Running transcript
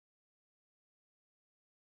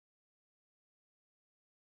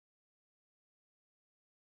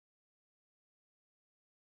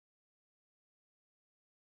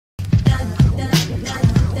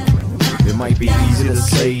might be easy to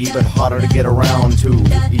say, but harder to get around to.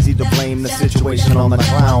 Easy to blame the situation on the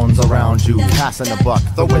clowns around you. Passing the buck,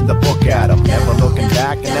 throwing the book at them. Never looking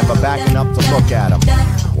back and never backing up to look at them.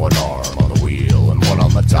 One arm on the wheel and one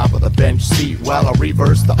on the top of the bench seat while I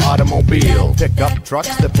reverse the automobile. Pick up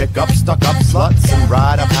trucks to pick up stuck up sluts and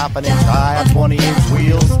ride up half an inch high on 20-inch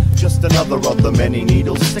wheels. Just another of the many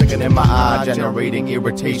needles sticking in my eye, generating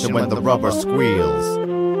irritation when the rubber squeals.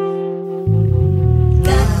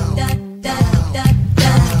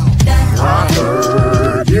 I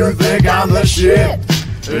heard you think I'm the shit,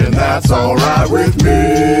 and that's alright with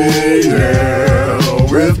me, yeah,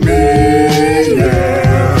 with me,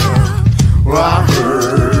 yeah. I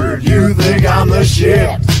heard you think I'm the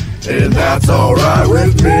shit, and that's alright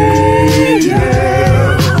with me,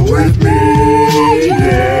 yeah, with me,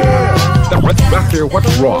 yeah. Doctor,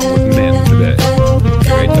 what's wrong with men today? The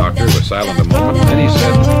great doctor was silent a moment, and then he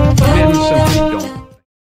said, men simply don't.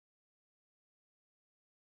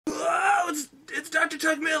 It's Dr.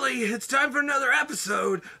 Tug Milly. It's time for another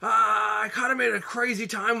episode. I kind of made a crazy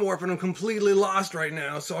time warp and I'm completely lost right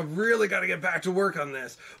now, so I've really got to get back to work on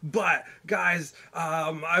this. But, guys,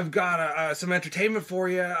 I've got some entertainment for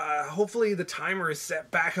you. Hopefully the timer is set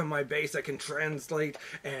back on my base. I can translate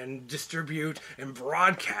and distribute and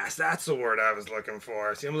broadcast. That's the word I was looking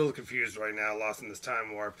for. See, I'm a little confused right now, lost in this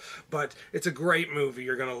time warp. But it's a great movie.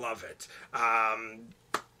 You're going to love it.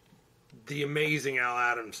 The amazing Al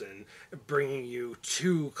Adamson bringing you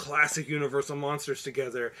two classic Universal monsters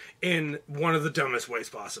together in one of the dumbest ways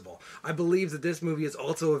possible. I believe that this movie is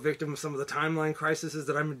also a victim of some of the timeline crises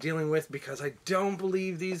that I'm dealing with, because I don't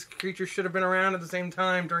believe these creatures should have been around at the same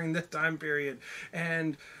time during this time period.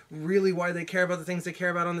 And really why they care about the things they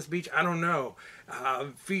care about on this beach, I don't know.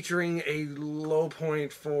 Featuring a low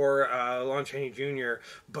point for Lon Chaney Jr.,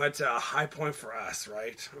 but a high point for us,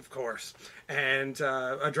 right? Of course. And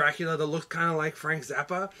a Dracula that looks kind of like Frank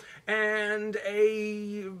Zappa, and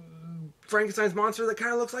a Frankenstein's monster that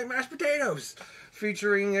kind of looks like mashed potatoes,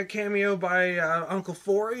 featuring a cameo by Uncle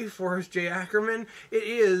Forey, Forrest J. Ackerman. It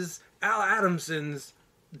is Al Adamson's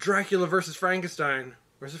Dracula versus Frankenstein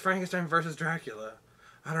versus Dracula.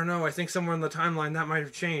 I don't know, I think somewhere in the timeline that might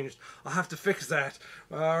have changed. I'll have to fix that.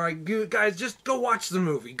 Alright, you guys, just go watch the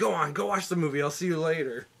movie. Go on, go watch the movie. I'll see you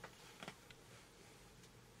later.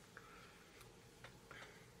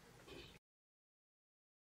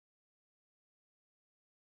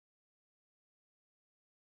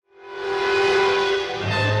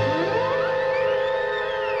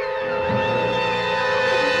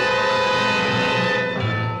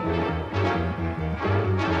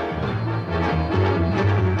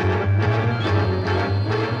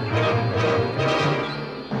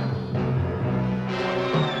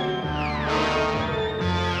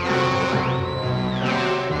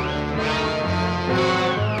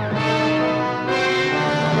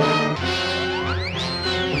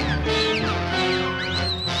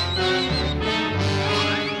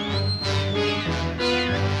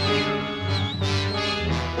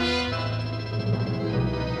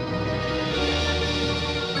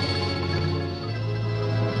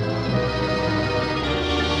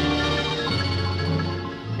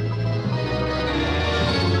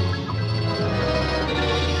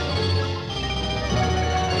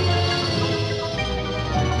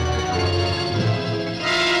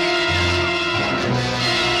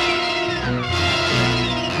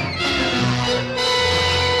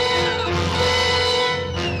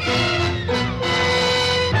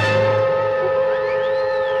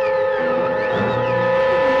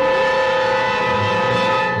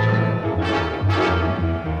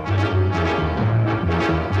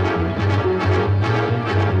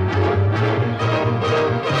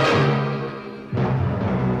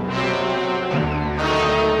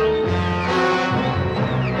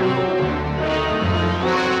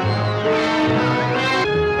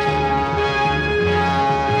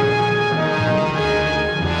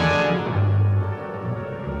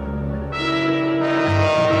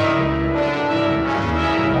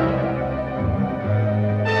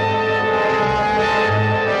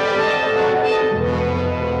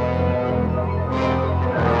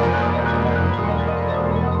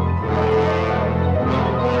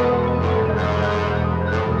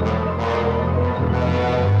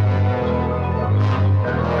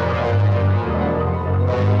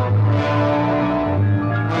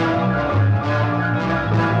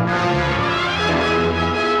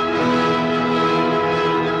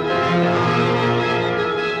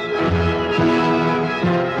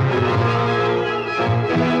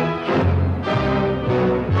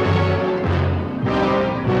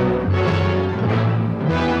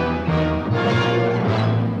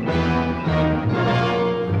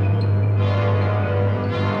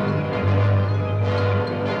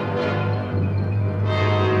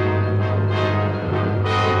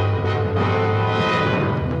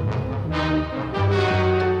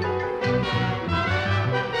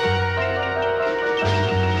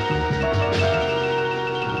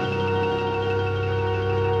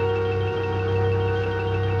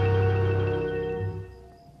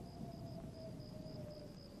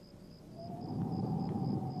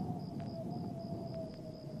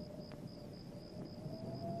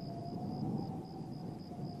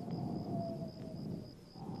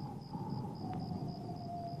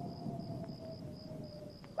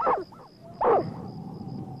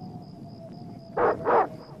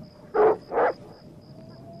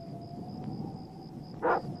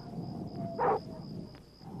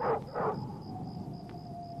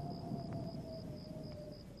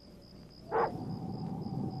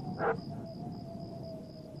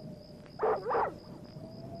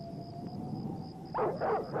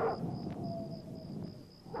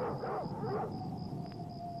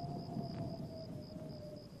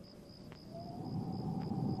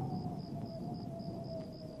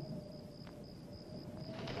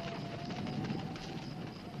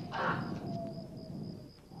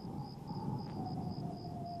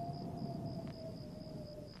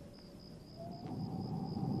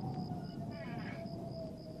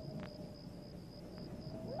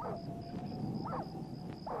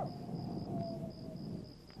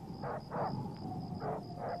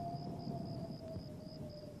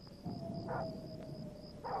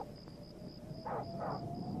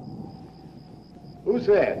 Who's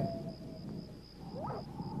there?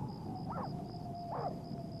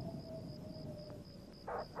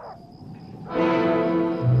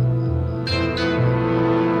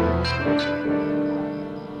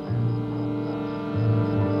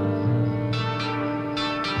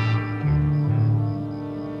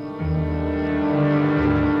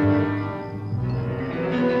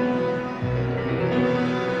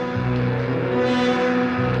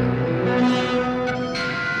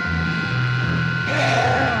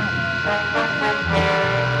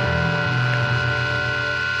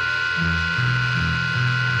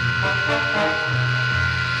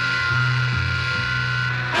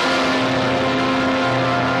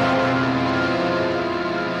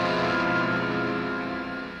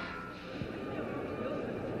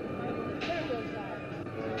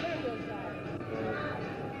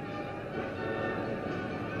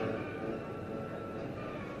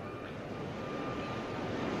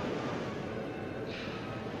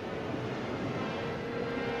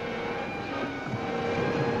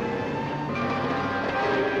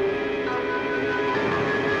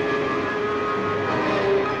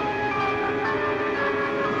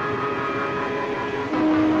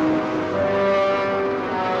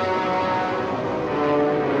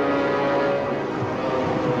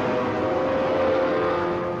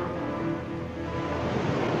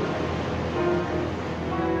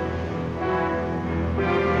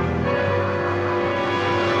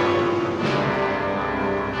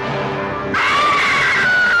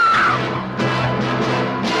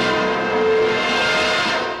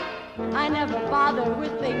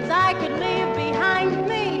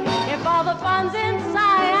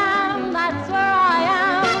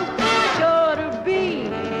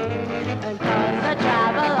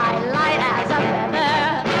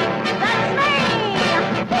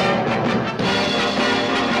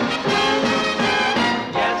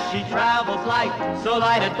 So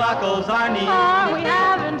light it buckles our knees. Are we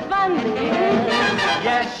having fun, dear?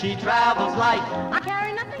 Yes, she travels light. I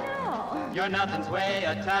carry nothing at all. You're nothing's way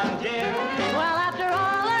a ton, dear. Well, after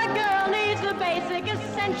all, a girl needs the basic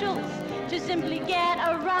essentials to simply get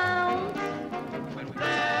around.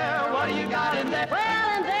 There, what do you got in there?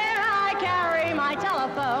 Well, in there I carry my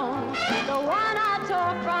telephone, the one I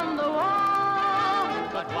tore from the wall.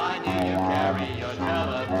 But why do you carry your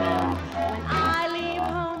telephone? When I leave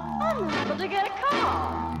home, I'm liable to get a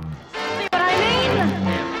call. See what I mean?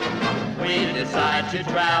 If we decide to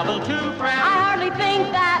travel to France, I hardly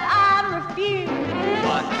think that I'd refuse.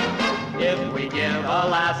 but if we give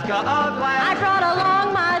Alaska a glance, I brought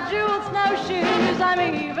along my jeweled snowshoes. I'm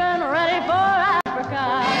even ready for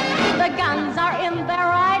Africa. The guns are in there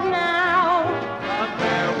right now. but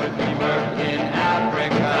where would we work in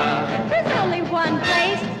Africa? There's only one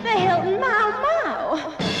place, the Hilton Mau Mau.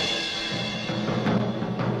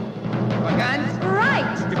 For guns? Right.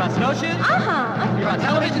 You brought snowshoes? Uh-huh. You brought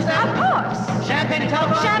television set? Of course. Champagne and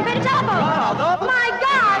telephone? Champagne and telephone. Wow, those- My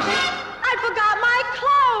gosh, I forgot my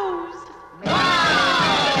clothes.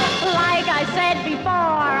 Wow! Like I said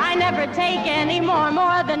before, I never take any more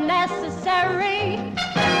than necessary.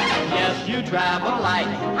 Yes, you travel light.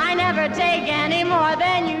 I never take any more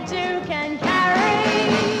than you two can carry.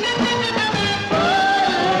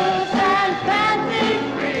 Footloose and fancy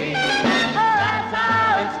free. Oh, that's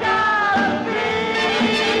how it's gotta be.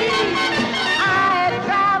 I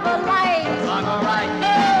travel light. Long or right,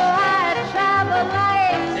 Oh, I travel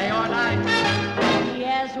light. day or night.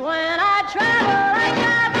 Yes, when I travel, I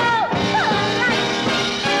travel light.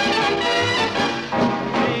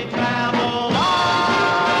 We travel on.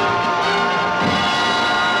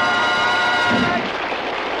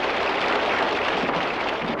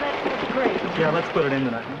 That's great. Yeah, let's put it in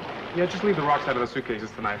tonight. Yeah, just leave the rocks out of the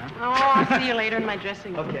suitcases tonight, huh? Oh, I'll see you later in my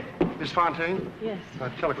dressing room. Okay. Miss Fontaine? Yes,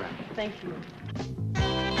 Telegram. thank you.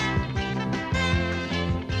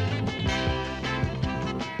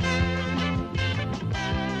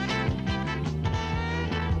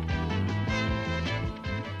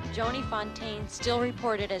 Joni Fontaine still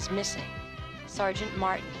reported as missing. Sergeant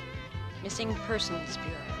Martin, Missing Persons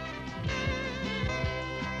Bureau.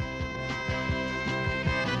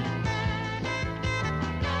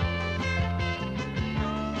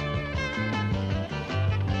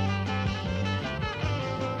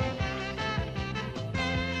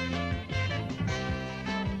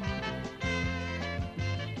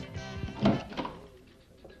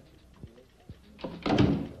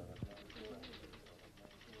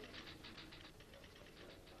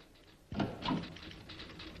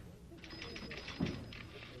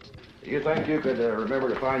 You think you could remember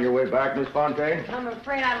to find your way back, Miss Fontaine? I'm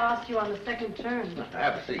afraid I lost you on the second turn.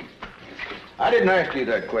 Have a seat. I didn't ask you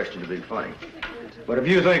that question to be funny. But if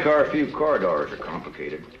you think our few corridors are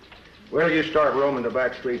complicated, where do you start roaming the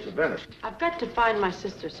back streets of Venice? I've got to find my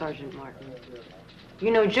sister, Sergeant Martin.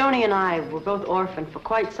 You know, Joni and I were both orphaned for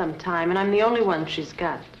quite some time, and I'm the only one she's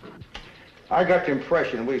got. I got the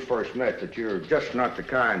impression when we first met that you're just not the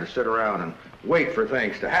kind to sit around and wait for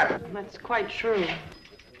things to happen. That's quite true.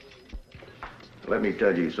 Let me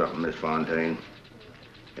tell you something, Miss Fontaine.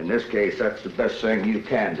 In this case, that's the best thing you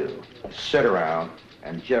can do. Sit around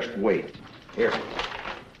and just wait. Here.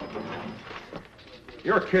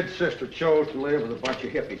 Your kid sister chose to live with a bunch of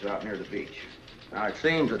hippies out near the beach. Now, it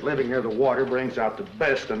seems that living near the water brings out the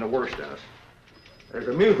best and the worst in us. There's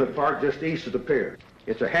an amusement park just east of the pier.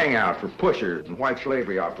 It's a hangout for pushers and white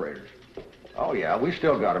slavery operators. Oh, yeah, we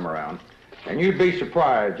still got them around. And you'd be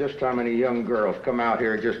surprised just how many young girls come out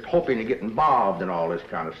here just hoping to get involved in all this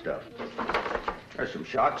kind of stuff. There's some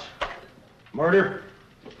shots. Murder.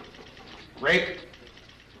 Rape.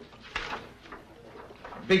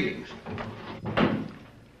 Beatings.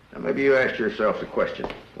 Now, maybe you asked yourself the question,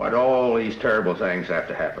 why do all these terrible things have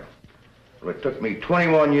to happen? Well, it took me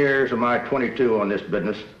 21 years of my 22 on this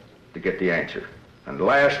business to get the answer. And at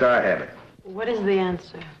last I have it. What is the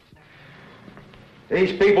answer?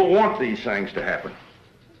 These people want these things to happen.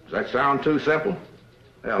 Does that sound too simple?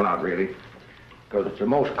 Well, not really. Because it's the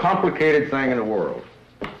most complicated thing in the world.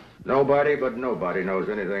 Nobody but nobody knows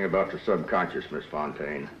anything about the subconscious, Miss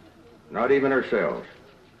Fontaine. Not even ourselves.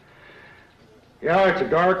 Yeah, it's a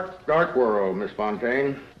dark, dark world, Miss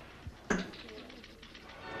Fontaine. See,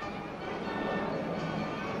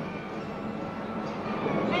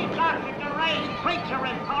 Dr. DeRay's Creature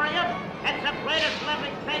Emporium. It's the greatest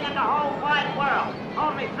living thing in the whole wide world.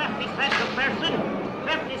 Only 50 cents a person.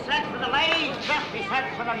 50 cents for the ladies, 50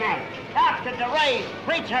 cents for the men. Dr. DeRay's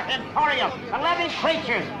Creature Emporium. The living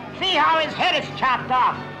creatures. See how his head is chopped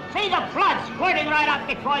off. See the blood squirting right up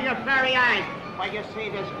before your very eyes. When you see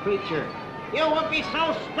this creature, you will be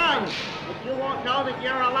so stunned that you won't know that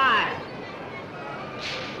you're alive.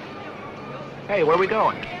 Hey, where are we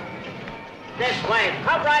going? This way.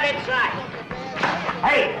 Come right inside.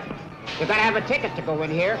 Hey! You gotta have a ticket to go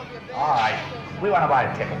in here. All right. We want to buy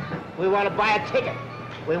a ticket. We want to buy a ticket.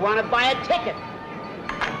 We want to buy a ticket.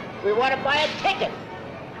 We want to buy a ticket.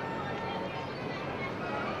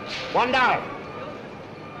 $1.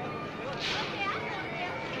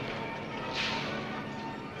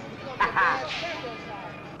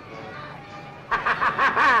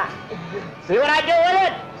 See what I do with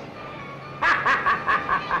it?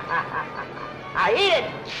 I eat it.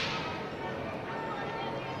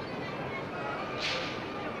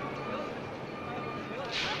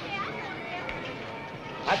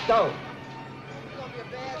 Let's go.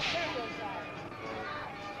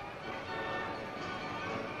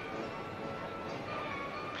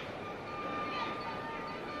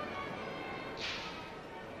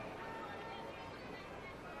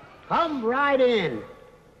 Come right in.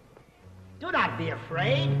 Do not be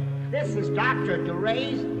afraid. This is Dr.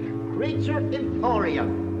 DeRay's Creature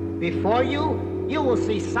Emporium. Before you, you will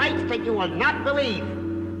see sights that you will not believe.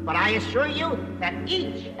 But I assure you that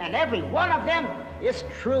each and every one of them is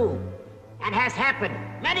true and has happened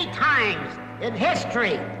many times in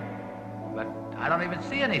history. But I don't even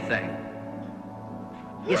see anything.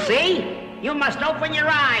 You see? You must open your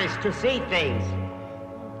eyes to see things.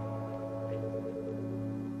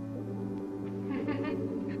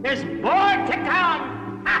 There's more to come.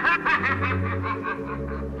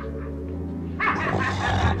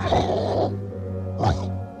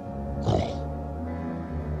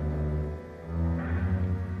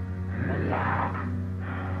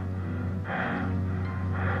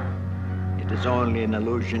 It is only an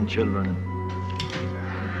illusion, children.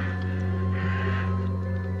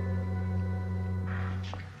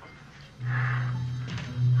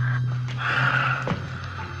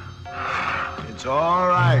 It's all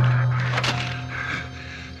right.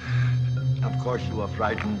 Of course you are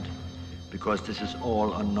frightened because this is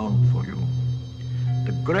all unknown for you.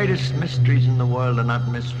 The greatest mysteries in the world are not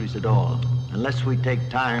mysteries at all, unless we take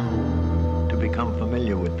time to become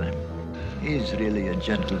familiar with them. He's really a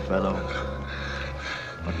gentle fellow.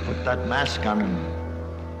 But put that mask on him,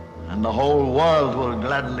 and the whole world will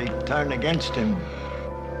gladly turn against him.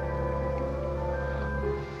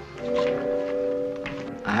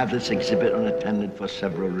 I have this exhibit unattended for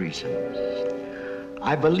several reasons.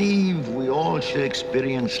 I believe we all should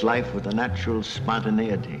experience life with a natural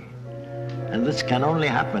spontaneity. And this can only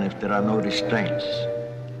happen if there are no restraints.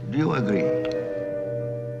 Do you agree?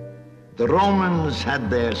 The Romans had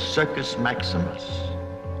their Circus Maximus,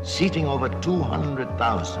 seating over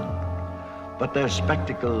 200,000. But their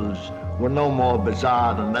spectacles were no more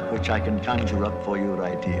bizarre than that which I can conjure up for you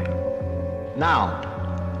right here. Now,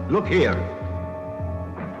 look here.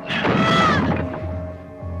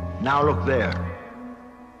 Now look there.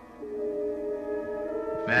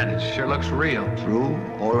 Man, it sure looks real. True,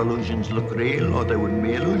 all illusions look real, or they wouldn't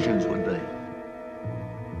be illusions, would they?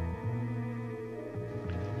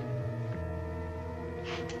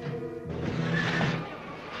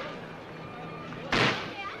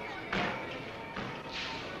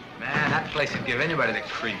 Man, that place would give anybody the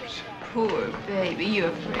creeps. Poor baby, you're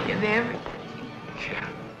afraid of everything. Yeah.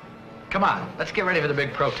 Come on, let's get ready for the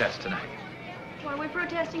big protest tonight. What are we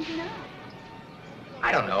protesting tonight?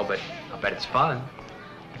 I don't know, but I'll bet it's fun.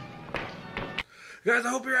 Guys, I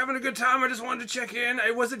hope you're having a good time. I just wanted to check in.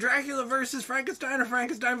 Was it Dracula versus Frankenstein or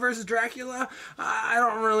Frankenstein versus Dracula? I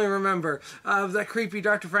don't really remember. That creepy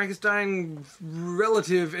Dr. Frankenstein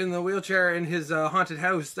relative in the wheelchair in his haunted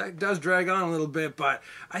house, that does drag on a little bit, but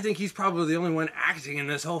I think he's probably the only one acting in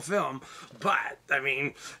this whole film. But, I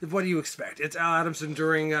mean, what do you expect? It's Al Adamson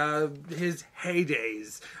during his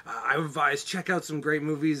heydays. I would advise check out some great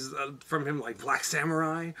movies from him like Black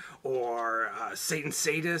Samurai or Satan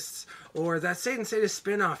Sadists, or that Satan Sadist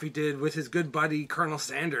spin-off he did with his good buddy Colonel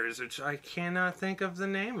Sanders, which I cannot think of the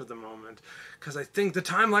name at the moment, because I think the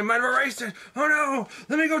timeline might have erased it. Oh no!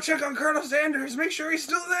 Let me go check on Colonel Sanders, make sure he's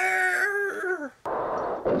still there!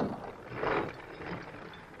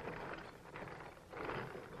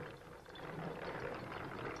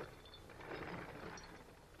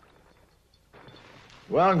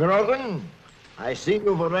 Well, Grogan, I see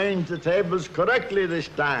you've arranged the tables correctly this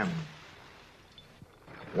time.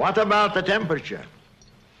 What about the temperature?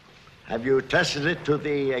 Have you tested it to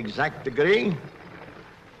the exact degree?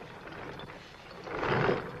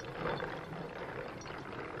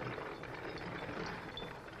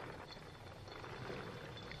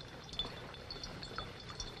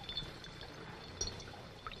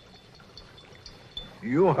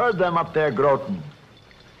 You heard them up there, Groton.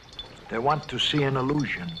 They want to see an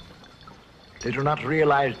illusion. They do not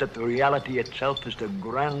realize that the reality itself is the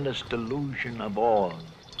grandest illusion of all,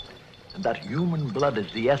 and that human blood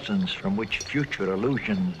is the essence from which future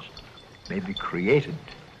illusions may be created.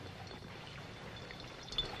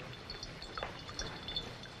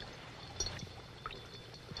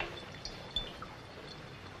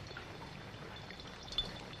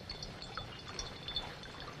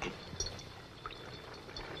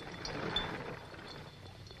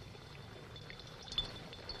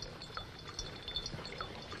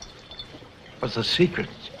 But the secret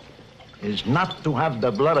is not to have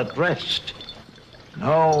the blood at rest.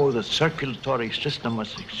 No, the circulatory system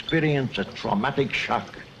must experience a traumatic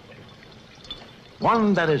shock,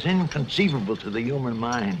 one that is inconceivable to the human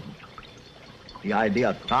mind. The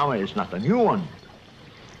idea of trauma is not a new one,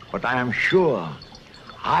 but I am sure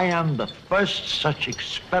I am the first such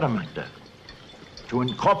experimenter to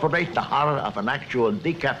incorporate the horror of an actual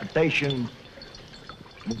decapitation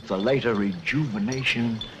with the later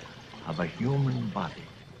rejuvenation of a human body.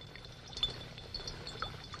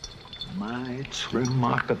 My, it's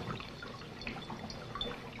remarkable.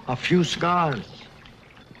 A few scars.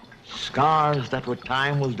 Scars that with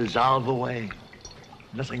time will dissolve away.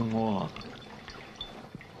 Nothing more.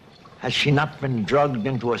 Has she not been drugged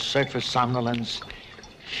into a surface somnolence,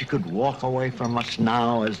 she could walk away from us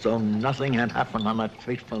now as though nothing had happened on that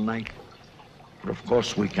fateful night. But of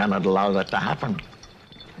course we cannot allow that to happen.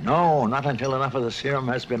 No, not until enough of the serum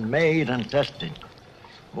has been made and tested.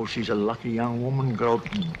 Oh, she's a lucky young woman,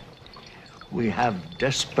 Groton. We have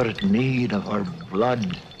desperate need of her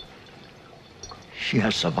blood. She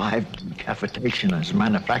has survived decapitation and is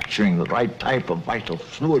manufacturing the right type of vital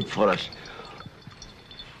fluid for us.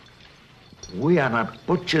 We are not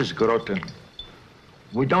butchers, Groton.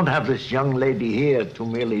 We don't have this young lady here to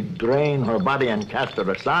merely drain her body and cast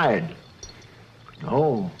her aside.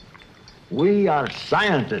 No. We are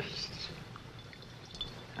scientists,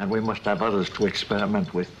 and we must have others to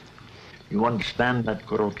experiment with. You understand that,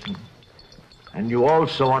 Groton? And you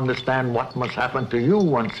also understand what must happen to you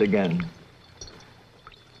once again.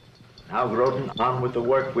 Now, Groton, on with the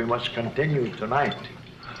work we must continue tonight.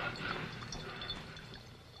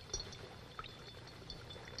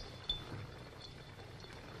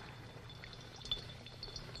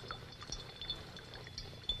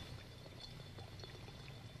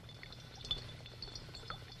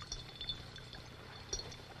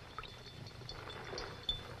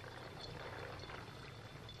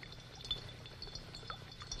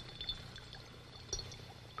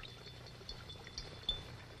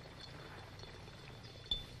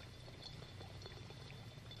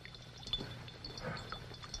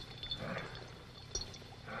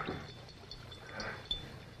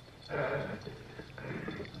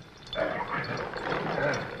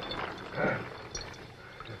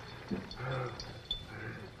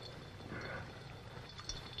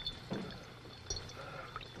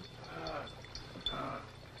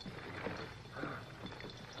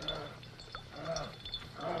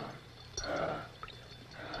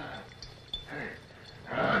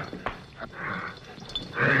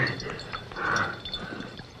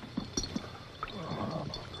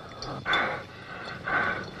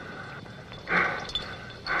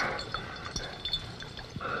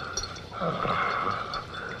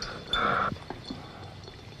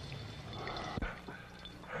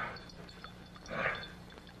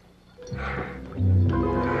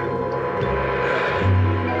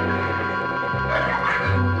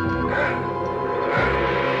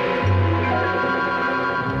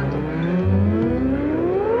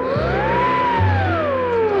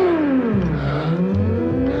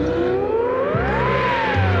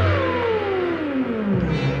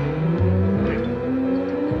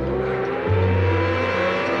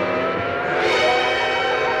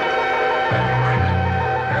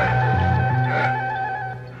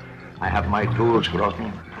 My tools,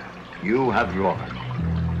 Groton. You have yours.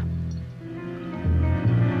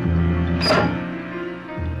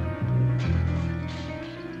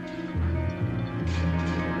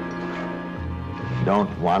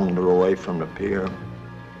 Don't wander away from the pier.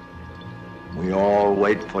 We all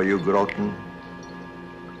wait for you, Groton.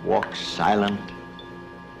 Walk silent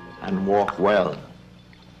and walk well.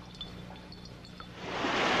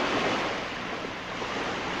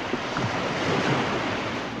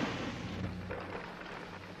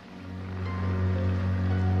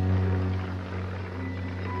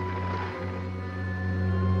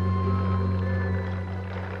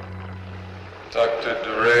 Dr.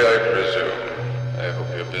 DeRay, I presume. I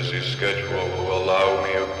hope your busy schedule will allow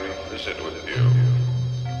me a brief visit with you.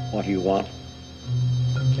 What do you want?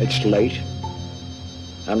 It's late,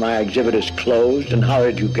 and my exhibit is closed, and how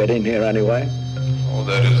did you get in here anyway? Oh,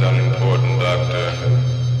 that is unimportant, Doctor.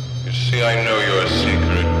 You see, I know your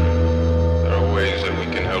secret. There are ways that we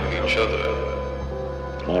can help each other.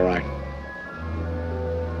 All right.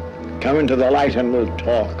 Come into the light and we'll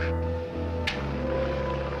talk.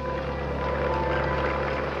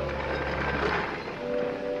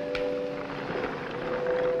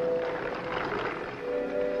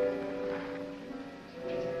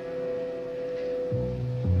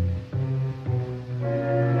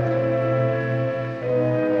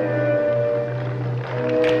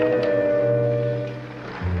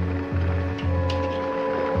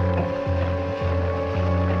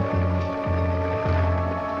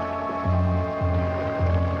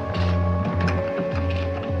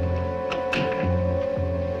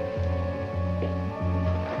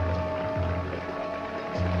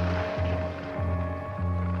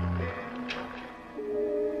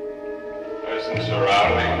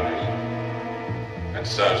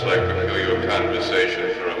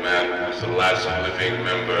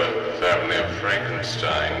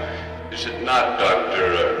 Is it not,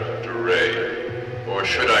 Dr. DeRay? Or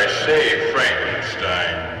should I say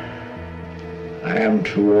Frankenstein? I am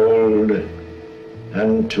too old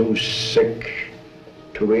and too sick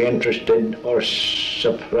to be interested or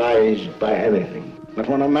surprised by anything. But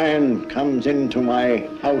when a man comes into my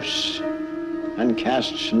house and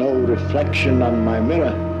casts no reflection on my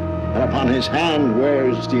mirror, and upon his hand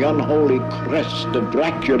wears the unholy crest of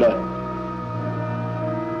Dracula,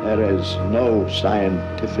 there is no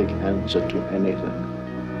scientific answer to anything.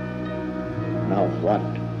 Now what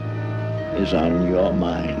is on your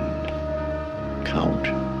mind, Count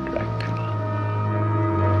Dracula?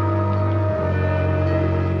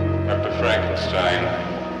 Dr. Frankenstein,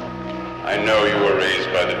 I know you were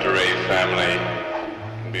raised by the DeRay family.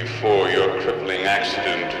 Before your crippling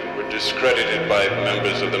accident, were discredited by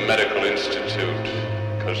members of the medical institute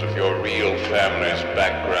because of your real family's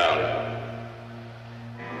background.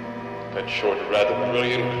 Cut short a rather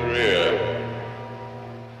brilliant career,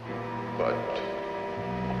 but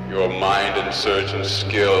your mind and surgeon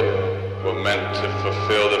skill were meant to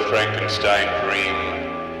fulfill the Frankenstein dream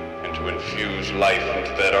and to infuse life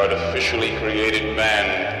into that artificially created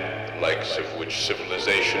man, the likes of which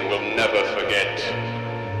civilization will never forget.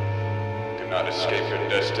 You cannot escape your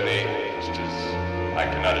destiny, just as I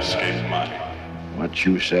cannot escape mine. What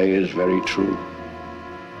you say is very true.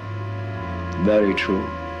 Very true.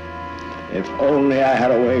 If only I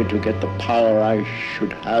had a way to get the power I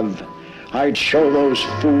should have, I'd show those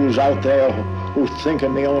fools out there who think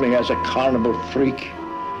of me only as a carnival freak.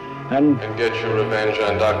 And get your revenge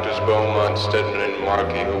on Doctors Beaumont, Stedman, and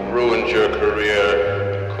Markey, who ruined your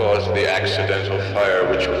career and caused the accidental fire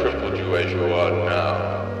which crippled you as you are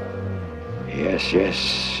now. Yes,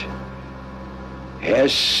 yes.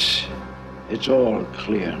 Yes, it's all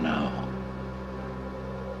clear now.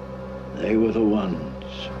 They were the ones.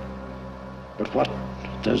 But what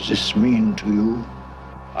does this mean to you?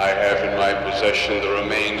 I have in my possession the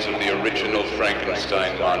remains of the original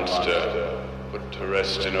Frankenstein monster, put to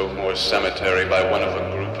rest in Oakmoor Cemetery by one of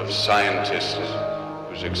a group of scientists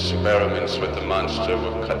whose experiments with the monster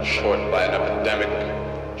were cut short by an epidemic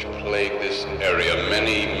which plagued this area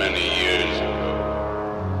many, many years ago.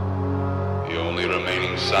 The only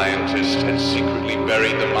remaining scientist had secretly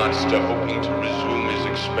buried the monster, hoping to resume his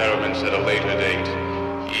experiments at a later date.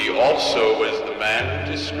 He also was the man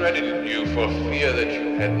who discredited you for fear that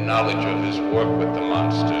you had knowledge of his work with the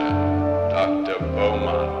monster, Dr.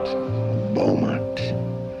 Beaumont. Beaumont.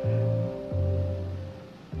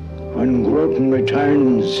 When Groton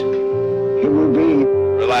returns, he will be...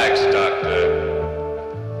 Relax, Doctor.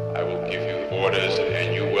 I will give you orders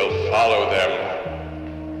and you will follow them.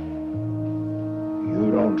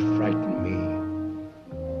 You don't frighten me.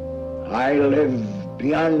 I live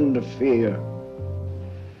beyond fear.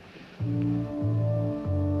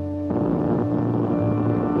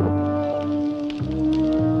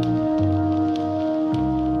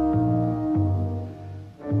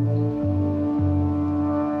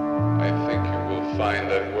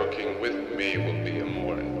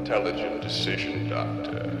 Intelligent decision,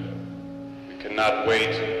 Doctor. We cannot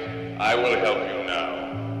wait. I will help you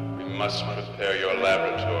now. We must prepare your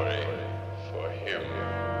laboratory for him.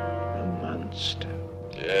 The monster.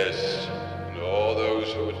 Yes, and all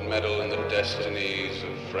those who would meddle in the destinies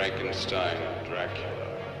of Frankenstein and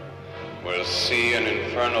Dracula will see an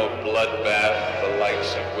infernal bloodbath the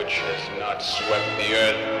likes of which has not swept the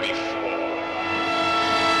earth before.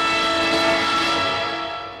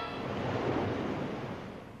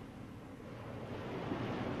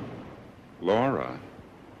 Laura,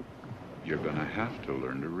 you're gonna have to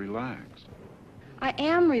learn to relax. I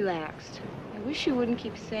am relaxed. I wish you wouldn't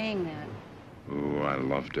keep saying that. Ooh, I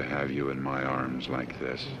love to have you in my arms like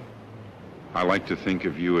this. I like to think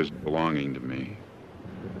of you as belonging to me.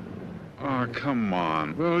 Oh, come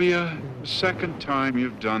on, will ya? The second time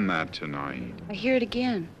you've done that tonight. I hear it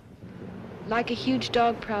again. Like a huge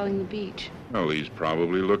dog prowling the beach. Well, he's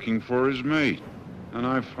probably looking for his mate, and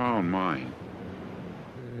I found mine.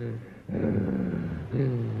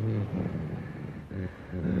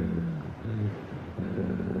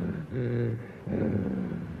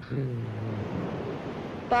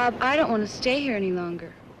 Bob, I don't want to stay here any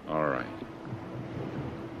longer. All right.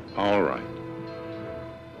 All right.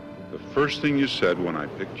 The first thing you said when I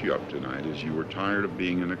picked you up tonight is you were tired of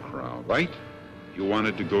being in a crowd, right? You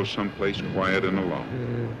wanted to go someplace quiet and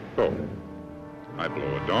alone. So, I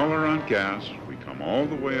blow $1 on gas, we come all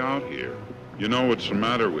the way out here. You know what's the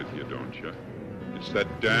matter with you, don't you? It's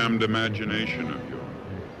that damned imagination of yours.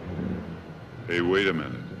 Hey, wait a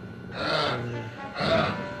minute.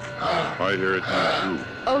 I hear it now, too.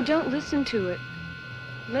 Oh, don't listen to it.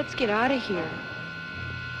 Let's get out of here.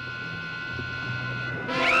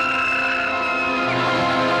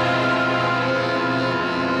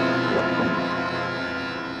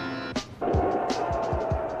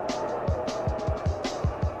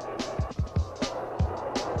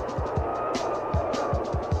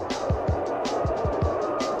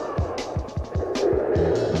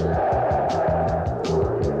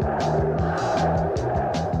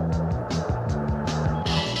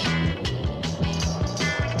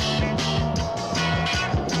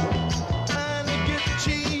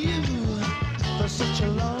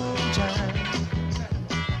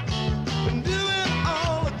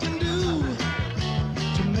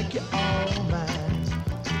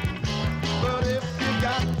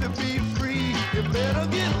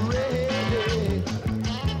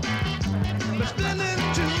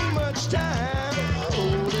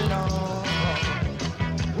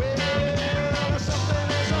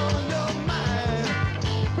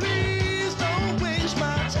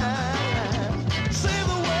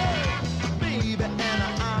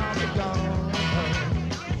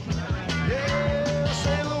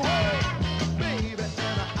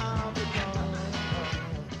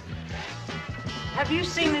 Have you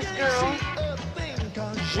seen this girl?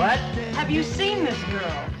 What? Have you seen this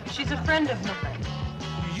girl? She's a friend of mine.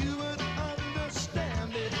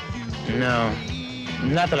 No,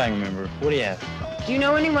 not that I remember. What do you have? Do you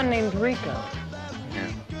know anyone named Rico?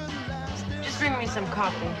 Yeah. Just bring me some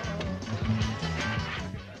coffee.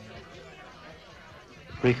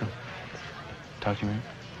 Rico, talk to me.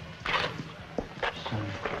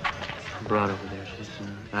 Broad over there. She's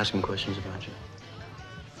asking questions about you.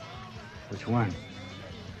 Which one?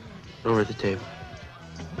 Over at the table.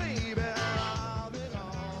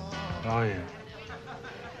 Oh, yeah.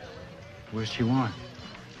 What's she want?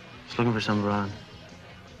 She's looking for some broad.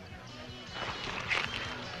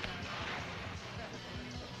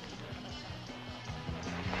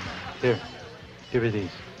 Here, give her these.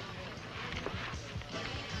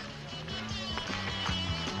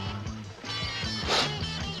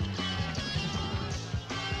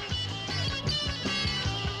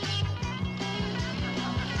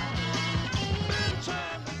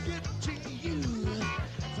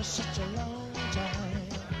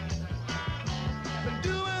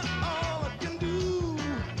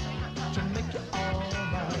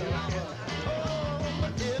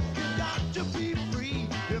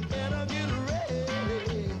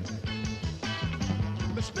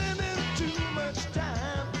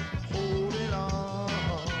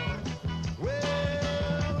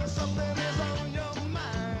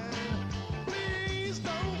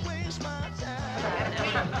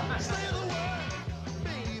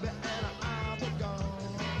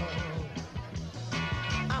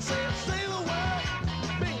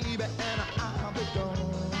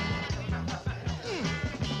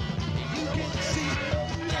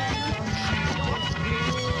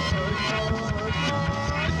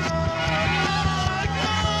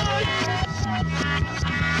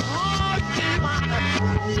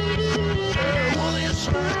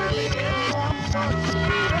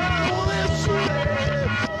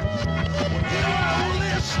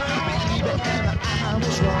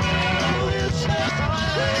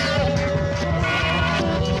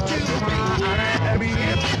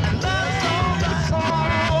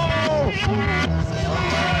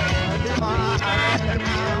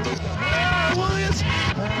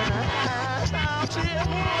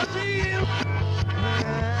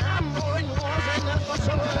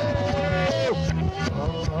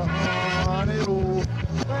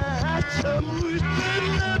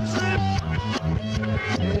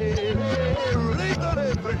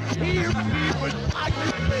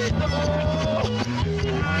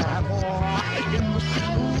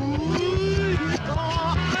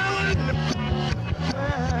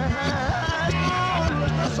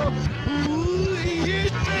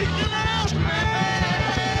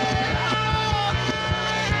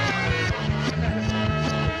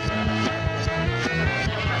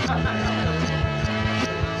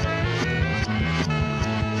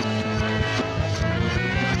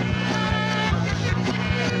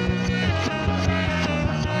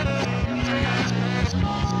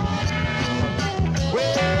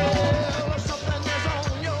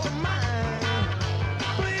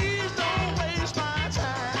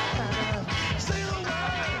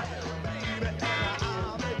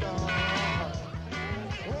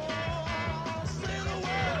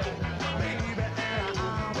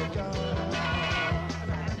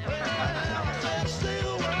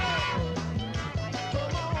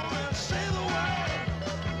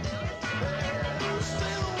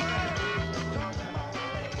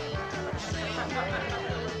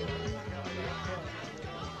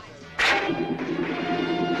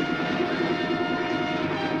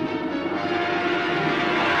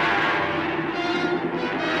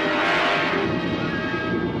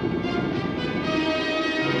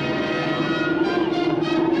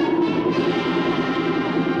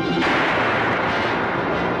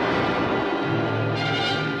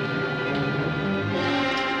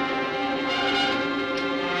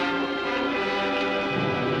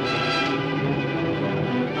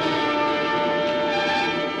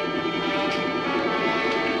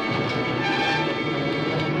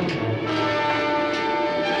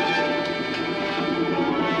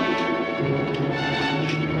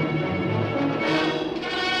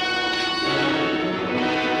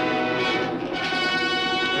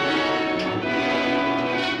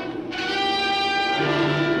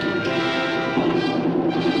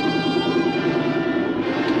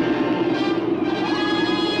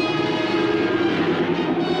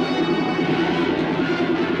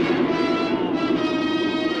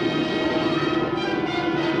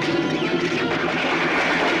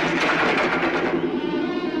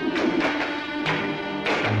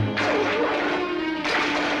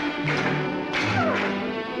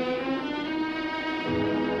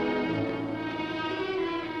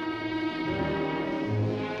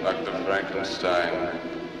 Dr. Frankenstein,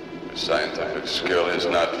 your scientific skill has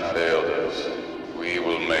not failed us. We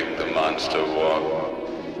will make the monster walk.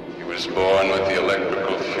 He was born with the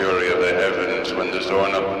electrical fury of the heavens when the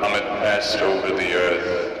Zorna comet passed over the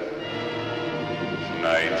earth.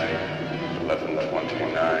 Tonight,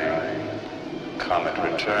 11:29, comet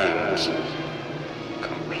returns,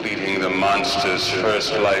 completing the monster's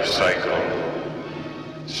first life cycle.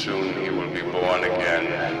 Soon he will be born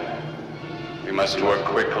again. We must work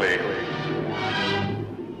quickly.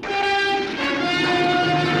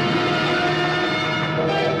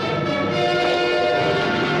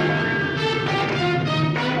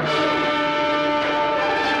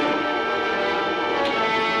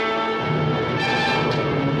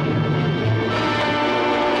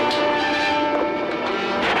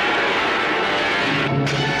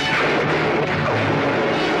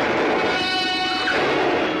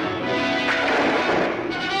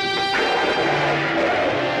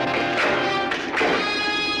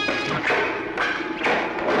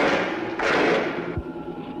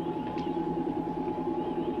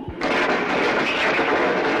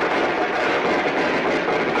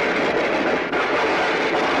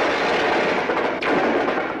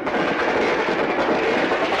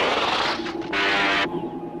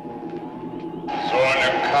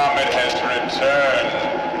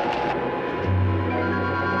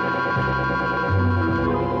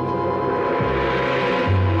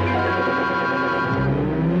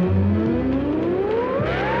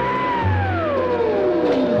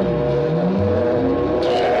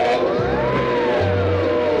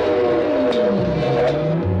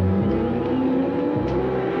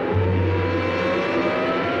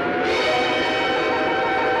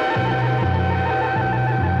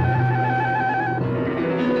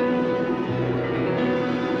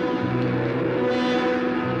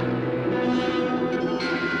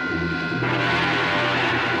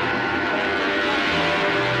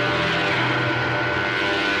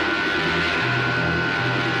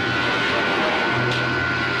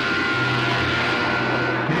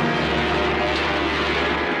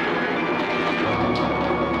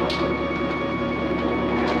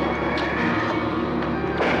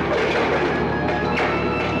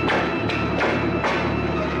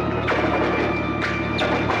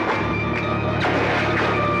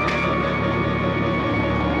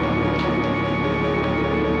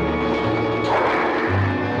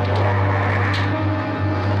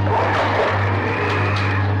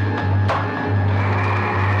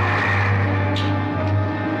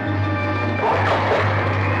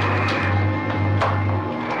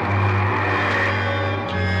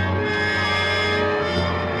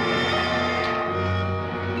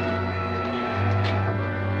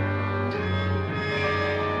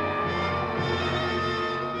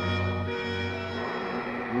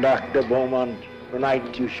 Dr. Beaumont.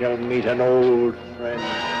 Tonight you shall meet an old friend.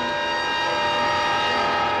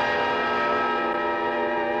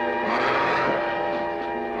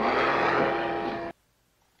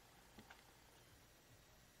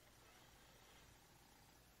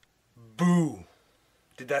 Boo!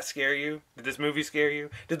 Did that scare you? Did this movie scare you?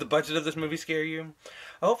 Did the budget of this movie scare you?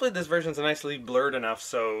 Hopefully this version's nicely blurred enough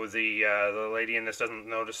so the lady in this doesn't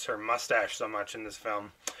notice her mustache so much in this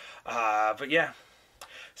film. But yeah.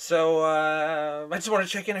 So, I just want to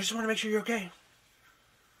check in. I just want to make sure you're okay.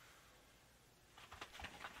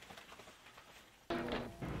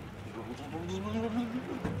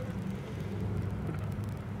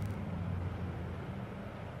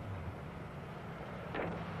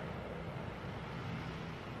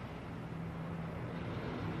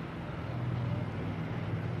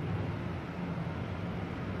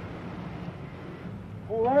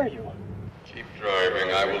 Who are you? Keep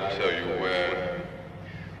driving, I will tell you where.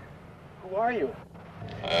 Who are you?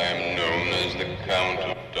 I am known as the Count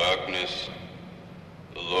of Darkness,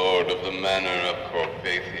 the Lord of the Manor of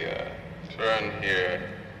Carpathia. Turn here.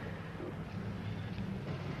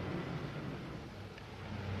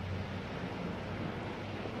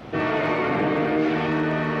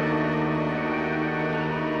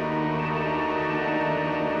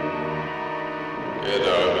 Get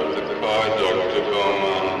out of the car, Dr.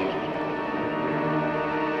 Beaumont.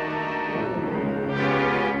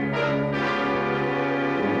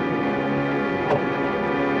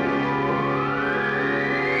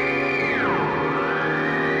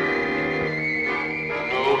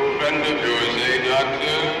 Friend of yours, eh,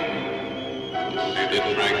 Doctor? You see that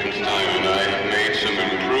Frankenstein and I have made some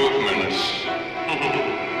improvements.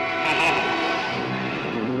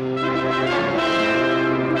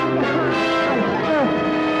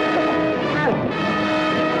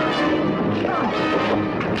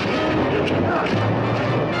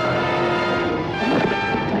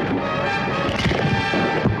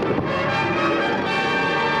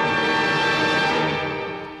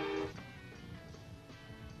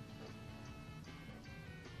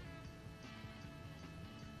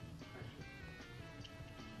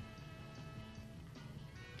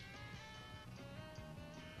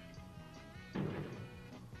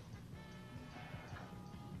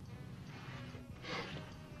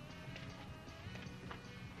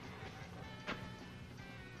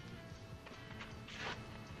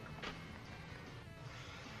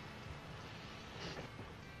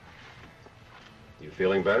 You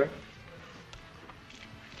feeling better?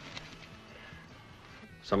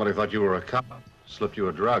 Somebody thought you were a cop, slipped you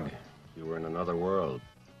a drug. You were in another world.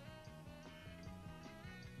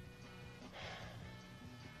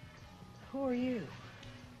 Who are you?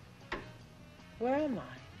 Where am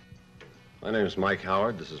I? My name's Mike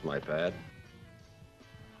Howard. This is my pad.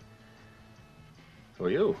 Who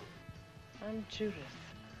are you? I'm Judith.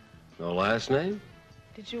 No last name?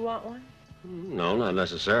 Did you want one? No, not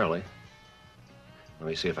necessarily. Let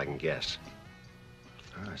me see if I can guess.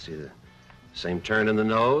 I see the same turn in the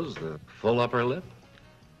nose, the full upper lip.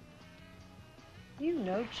 You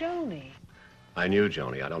know Joni. I knew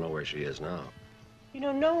Joni. I don't know where she is now. You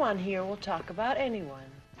know, no one here will talk about anyone.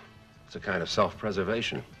 It's a kind of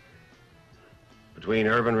self-preservation. Between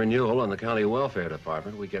urban renewal and the county welfare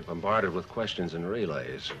department, we get bombarded with questions and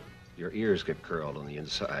relays. Your ears get curled on the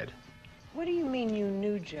inside. What do you mean you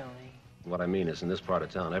knew Joni? What I mean is, in this part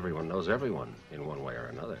of town, everyone knows everyone in one way or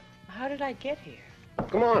another. How did I get here?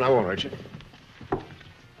 Come on, I won't hurt you.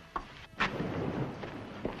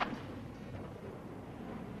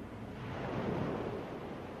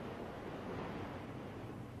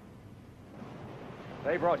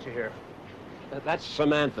 They brought you here. That's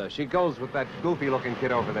Samantha. She goes with that goofy-looking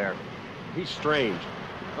kid over there. He's strange.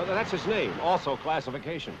 That's his name. Also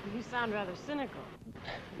classification. You sound rather cynical.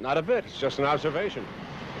 Not a bit. It's just an observation.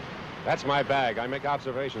 That's my bag. I make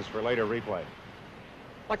observations for later replay.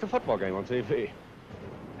 Like the football game on TV.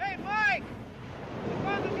 Hey, Mike! We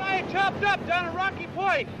found the guy chopped up down at Rocky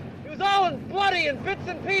Point. He was all in bloody and bits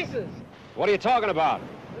and pieces. What are you talking about?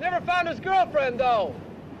 We never found his girlfriend, though.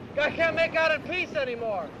 Guy can't make out in peace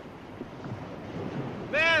anymore.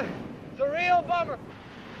 Man, it's a real bummer.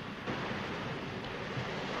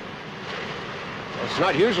 It's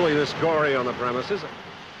not usually this gory on the premises.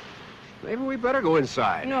 Maybe we better go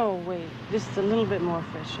inside. No, wait. Just a little bit more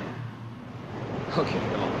fresh air. Okay,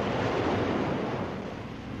 come on.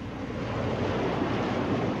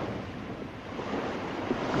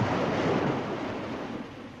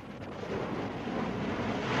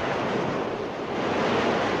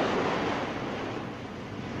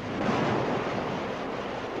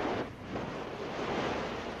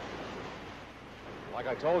 Like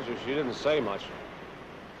I told you, she didn't say much.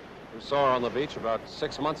 We saw her on the beach about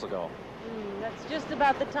 6 months ago. That's just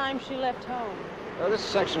about the time she left home. This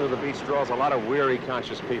section of the beach draws a lot of weary,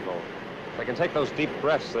 conscious people. They can take those deep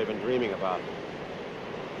breaths they've been dreaming about.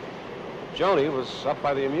 Joni was up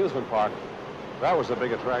by the amusement park. That was the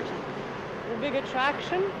big attraction. The big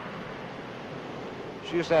attraction?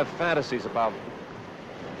 She used to have fantasies about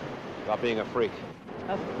being a freak.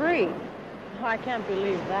 A freak? Oh, I can't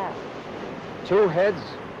believe that. 2 heads,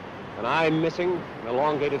 an eye missing, an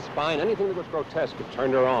elongated spine, anything that was grotesque had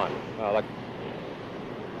turned her on. Well,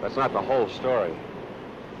 that's not the whole story.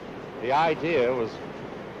 The idea was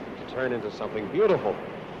to turn into something beautiful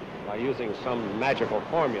by using some magical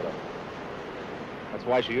formula. That's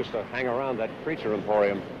why she used to hang around that creature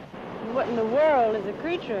emporium. What in the world is a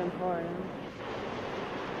creature emporium?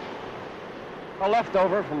 A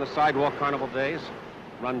leftover from the sidewalk carnival days,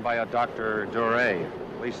 run by a Dr. Duray.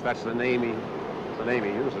 At least that's the name he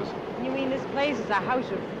uses. You mean this place is a house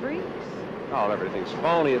of freaks? Oh, everything's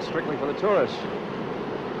phony. It's strictly for the tourists.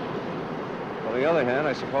 On the other hand,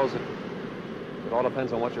 I suppose it all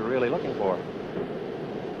depends on what you're really looking for.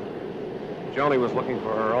 Joni was looking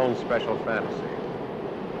for her own special fantasy.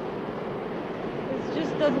 This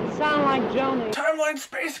just doesn't sound like Joni. Timeline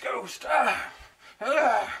Space Ghost!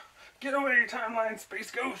 Get away, Timeline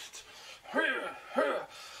Space Ghost!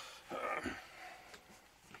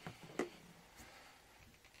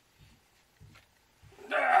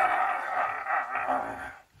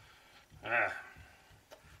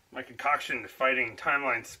 My concoction fighting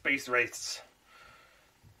timeline space wraiths.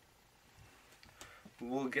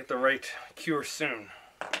 We'll get the right cure soon.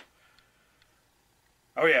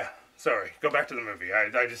 Oh yeah, sorry. Go back to the movie.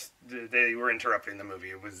 They were interrupting the movie.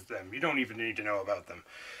 It was them. You don't even need to know about them.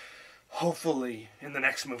 Hopefully, in the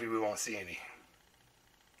next movie we won't see any.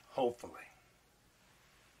 Hopefully.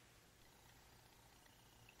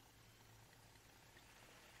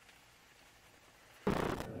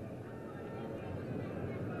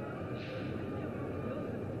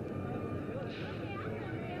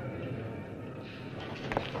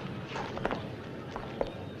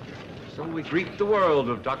 So we greet the world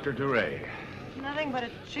of Dr. Duray. Nothing but a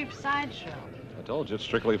cheap sideshow. I told you, it's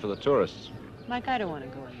strictly for the tourists. Mike, I don't want to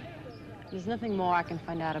go in there. There's nothing more I can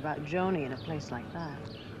find out about Joni in a place like that.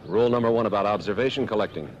 Rule number 1 about observation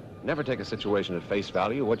collecting. Never take a situation at face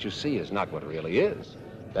value. What you see is not what really is.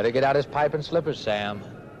 Better get out his pipe and slippers, Sam.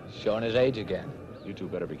 Showing his age again. You two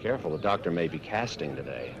better be careful. The doctor may be casting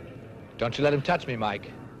today. Don't you let him touch me,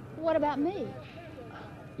 Mike. What about me?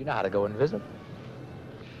 You know how to go invisible.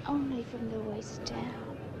 Only from the waist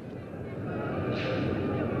down.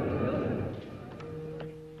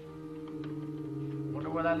 Wonder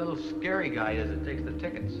where that little scary guy is that takes the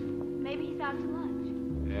tickets. Maybe he's out to lunch.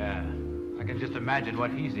 Yeah, I can just imagine what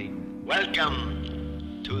he's eating.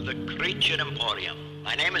 Welcome to the Creature Emporium.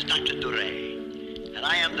 My name is Dr. Duray, and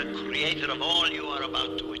I am the creator of all you are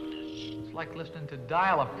about to witness. It's like listening to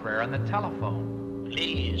dial-a-prayer on the telephone.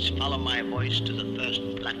 Please follow my voice to the first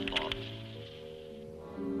platform.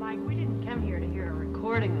 Mike, we didn't come here to hear a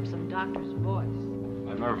recording of some doctor's voice.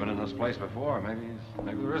 I've never been in this place before. Maybe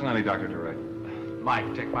there isn't any Dr. Duray.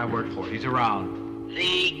 Mike, take my word for it. He's around.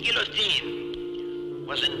 The guillotine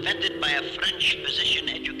was invented by a French physician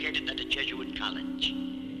educated at a Jesuit college.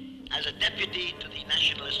 As a deputy to the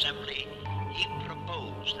National Assembly, he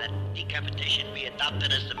proposed that decapitation be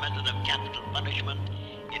adopted as the method of capital punishment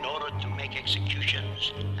in order to make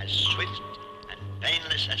executions as swift and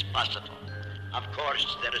painless as possible. Of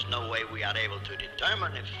course, there is no way we are able to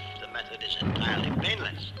determine if the method is entirely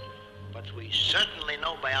painless, but we certainly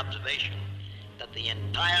know by observation that the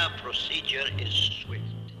entire procedure is swift.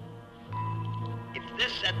 If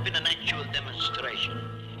this had been an actual demonstration,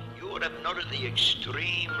 you would have noted the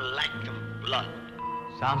extreme lack of blood.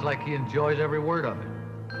 Sounds like he enjoys every word of it.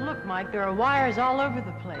 Look, Mike, there are wires all over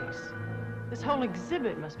the place. This whole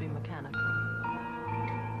exhibit must be mechanical.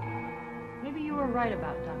 Maybe you were right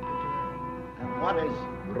about Dr. Duray. And what is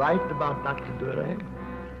right about Dr. Duray?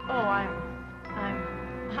 Oh,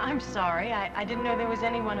 I'm sorry. I didn't know there was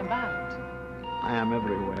anyone about. I am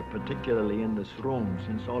everywhere, particularly in this room,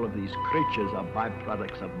 since all of these creatures are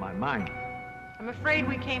byproducts of my mind. I'm afraid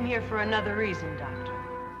we came here for another reason, Doctor.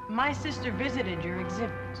 My sister visited your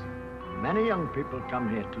exhibit. Many young people come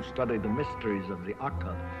here to study the mysteries of the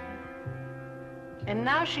occult. And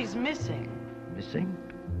now she's missing. Missing?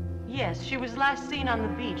 Yes, she was last seen on the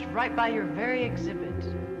beach, right by your very exhibit.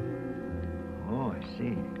 Oh, I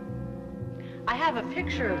see. I have a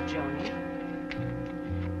picture of Joni.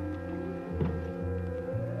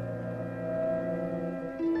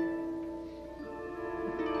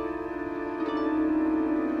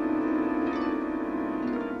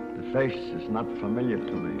 The face is not familiar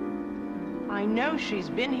to me. I know she's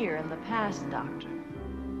been here in the past, Doctor.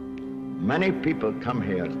 Many people come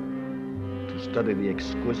here to study the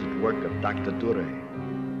exquisite work of Dr. Dure.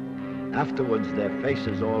 Afterwards, their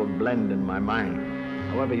faces all blend in my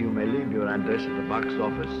mind. However, you may leave your address at the box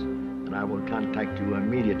office, and I will contact you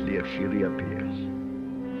immediately if she reappears.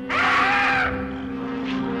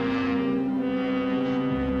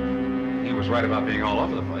 He was right about being all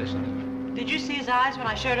over the place. Did you see his eyes when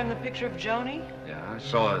I showed him the picture of Joni? Yeah, I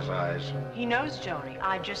saw his eyes. He knows Joni.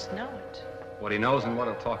 I just know it. What he knows and what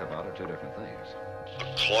he'll talk about are two different things.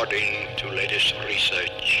 According to latest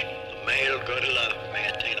research, the male gorilla may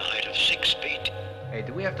attain a height of 6 feet. Hey,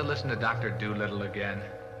 do we have to listen to Dr. Doolittle again?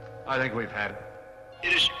 I think we've had it.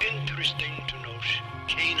 It is interesting to note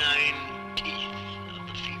canine teeth of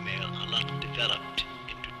the female are not developed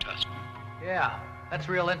into tusks. Yeah, that's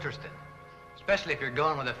real interesting. Especially if you're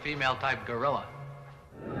going with a female-type gorilla.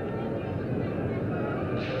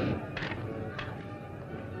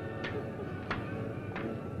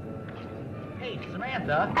 Hey,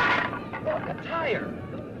 Samantha, look, a tire.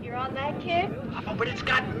 You're on that kid? Oh, but it's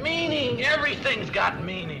got meaning. Everything's got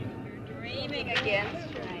meaning. You're dreaming again,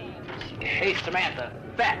 Strange. Hey, Samantha,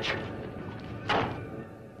 fetch.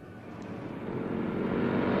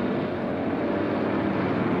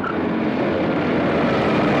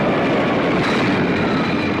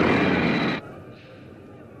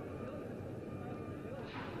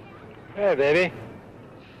 Hey, baby.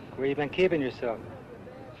 Where you been keeping yourself?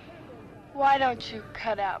 Why don't you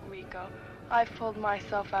cut out, Rico? I pulled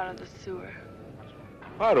myself out of the sewer.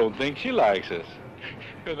 I don't think she likes us.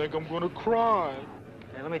 I think I'm gonna cry.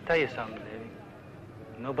 Hey, let me tell you something, baby.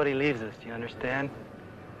 Nobody leaves us, do you understand?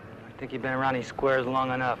 I think you've been around these squares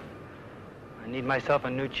long enough. I need myself a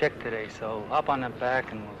new chick today, so hop on the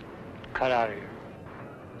back and we'll cut out of here.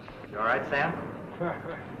 You all right, Sam?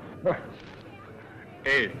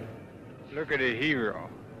 Hey, look at the hero.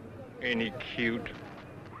 Ain't he cute?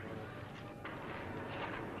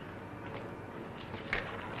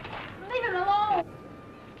 Leave him alone.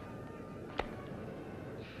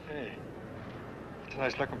 Hey, it's a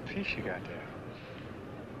nice looking piece you got there.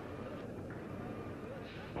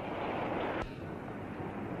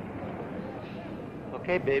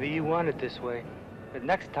 Okay, baby, you want it this way. But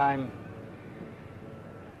next time,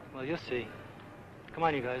 well, you'll see. Come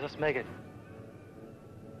on, you guys, let's make it.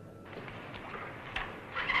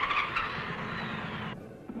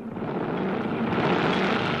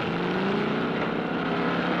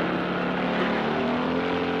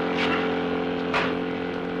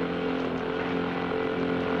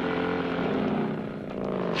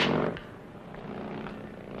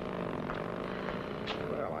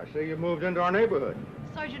 See, you moved into our neighborhood.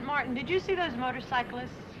 Sergeant Martin, did you see those motorcyclists?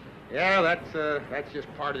 Yeah, that's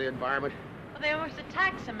just part of the environment. Well, they almost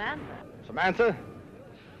attacked Samantha. Samantha,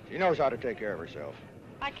 she knows how to take care of herself.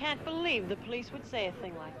 I can't believe the police would say a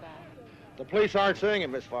thing like that. The police aren't saying it,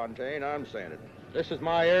 Miss Fontaine. I'm saying it. This is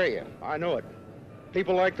my area. I know it.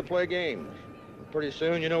 People like to play games. Pretty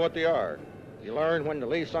soon you know what they are. You learn when to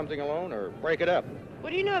leave something alone or break it up. What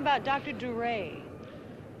do you know about Dr. Dure?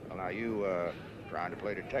 Well, now, you, trying to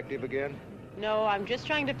play detective again? No, I'm just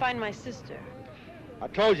trying to find my sister. I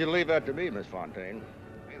told you to leave that to me, Miss Fontaine.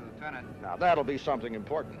 Hey, Lieutenant. Now, that'll be something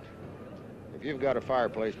important. If you've got a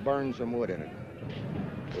fireplace, burn some wood in it.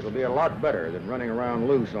 It'll be a lot better than running around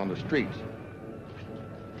loose on the streets.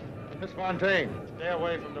 Miss Fontaine, stay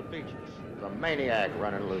away from the beaches. There's a maniac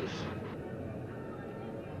running loose.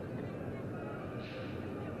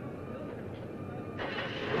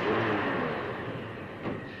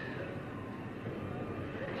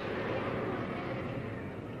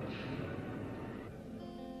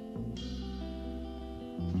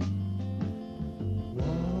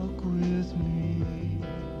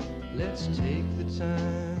 Let's take the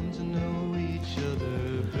time to know each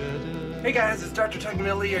other better. Hey guys, it's Dr. Tug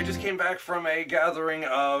Milly. I just came back from a gathering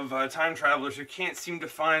of time travelers who can't seem to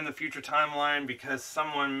find the future timeline because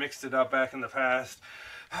someone mixed it up back in the past.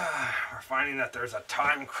 We're finding that there's a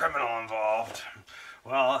time criminal involved.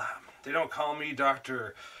 Well, they don't call me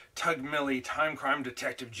Dr. Tug Milly, Time Crime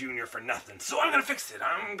Detective Jr. for nothing. So I'm gonna fix it.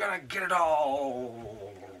 I'm gonna get it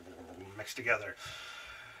all mixed together.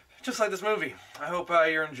 Just like this movie. I hope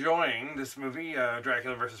you're enjoying this movie,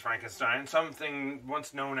 Dracula vs. Frankenstein. Something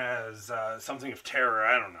once known as something of terror.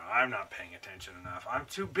 I don't know. I'm not paying attention enough. I'm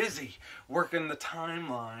too busy working the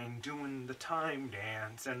timeline, doing the time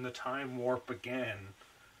dance, and the time warp again.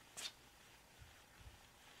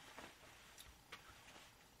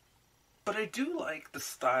 But I do like the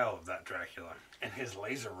style of that Dracula and his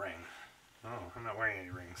laser ring. Oh, I'm not wearing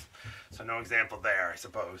any rings. So no example there, I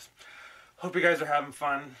suppose. Hope you guys are having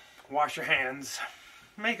fun. Wash your hands.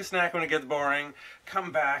 make a snack when it gets boring,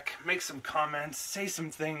 come back, make some comments, say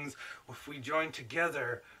some things. If we join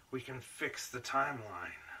together, we can fix the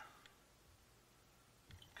timeline.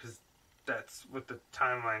 Because that's what the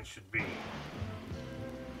timeline should be.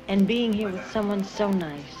 And being here with someone so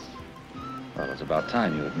nice. Well, it's about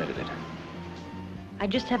time you admitted it. I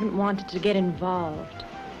just haven't wanted to get involved.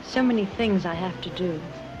 So many things I have to do.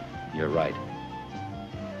 You're right.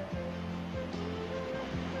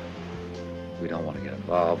 We don't want to get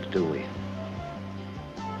involved, do we?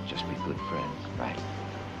 Just be good friends, right?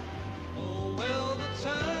 Oh, well, the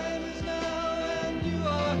time is now, and you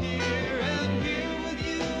are here, and here with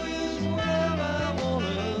you is where I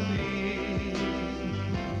wanna be.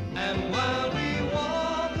 And while we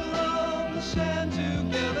walk along the sand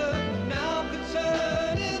together, now could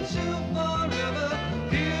turn into forever.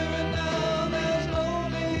 Here and now, there's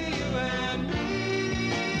only you and me.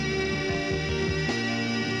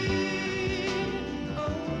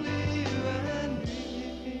 Only you and me.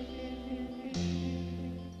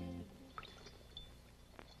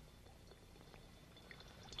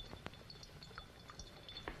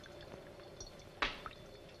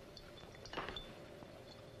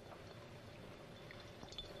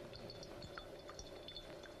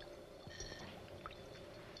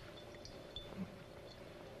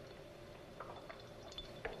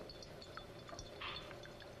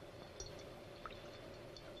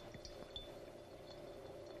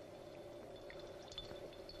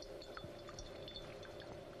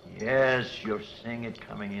 Yes, you're seeing it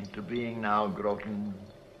coming into being now, Groton.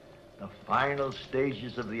 The final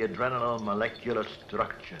stages of the adrenal molecular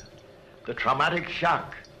structure. The traumatic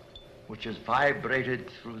shock, which has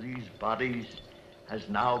vibrated through these bodies, has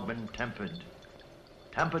now been tempered.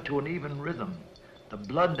 Tempered to an even rhythm. The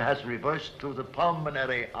blood has reversed through the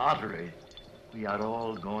pulmonary artery. We are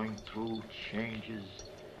all going through changes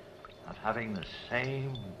of having the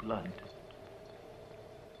same blood.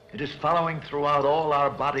 It is following throughout all our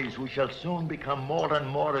bodies. We shall soon become more and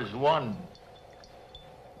more as one.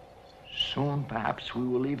 Soon, perhaps, we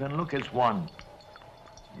will even look as one.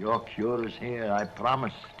 Your cure is here, I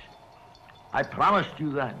promised. I promised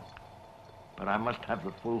you that. But I must have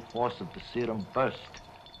the full force of the serum first.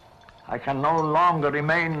 I can no longer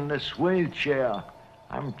remain in this wheelchair.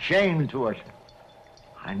 I'm chained to it.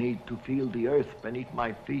 I need to feel the earth beneath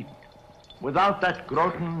my feet. Without that,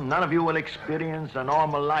 Groton, none of you will experience a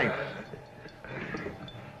normal life.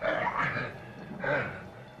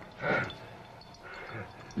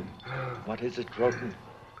 What is it, Groton?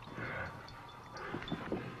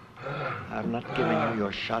 I've not given you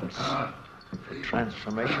your shots for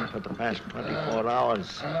transformation for the past 24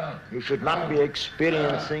 hours. You should not be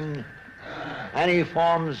experiencing any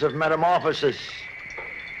forms of metamorphosis.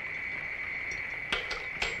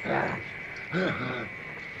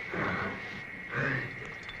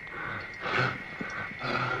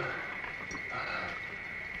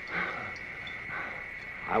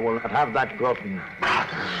 I will not have that, Groton.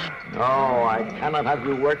 No, I cannot have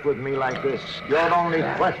you work with me like this. Your only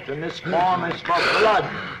question, this form is for blood.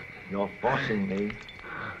 You're forcing me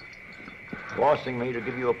to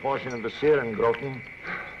give you a portion of the serum, Groton.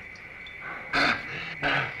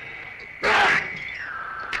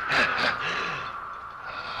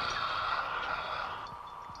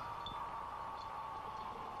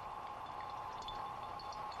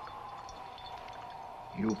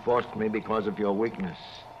 You forced me because of your weakness.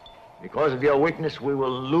 Because of your weakness, we will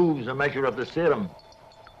lose a measure of the serum.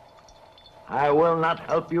 I will not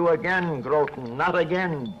help you again, Groton, not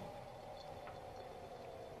again.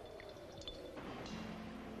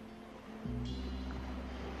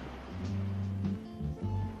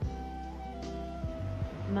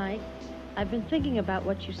 Mike, I've been thinking about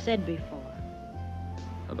what you said before.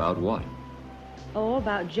 About what? Oh,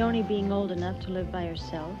 about Joni being old enough to live by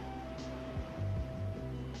herself.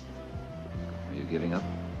 Are you giving up?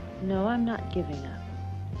 No, I'm not giving up.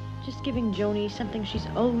 Just giving Joni something she's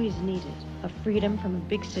always needed. A freedom from a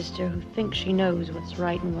big sister who thinks she knows what's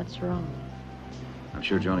right and what's wrong. I'm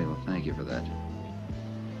sure Joni will thank you for that.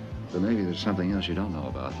 But maybe there's something else you don't know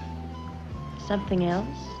about. Something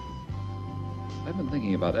else? I've been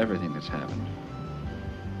thinking about everything that's happened.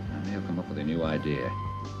 I may have come up with a new idea.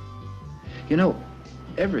 You know,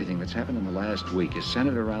 everything that's happened in the last week is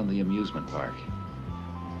centered around the amusement park.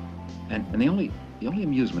 And the only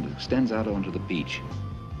amusement that extends out onto the beach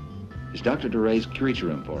is Dr. DeRay's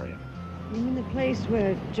Creature Emporium. You mean the place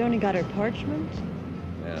where Joni got her parchment?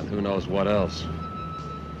 And who knows what else?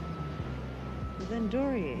 Well, then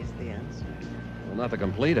Dorier's the answer. Well, not the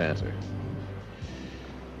complete answer.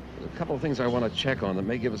 There's a couple of things I want to check on that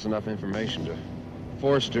may give us enough information to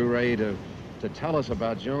force DeRay to tell us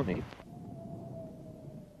about Joni.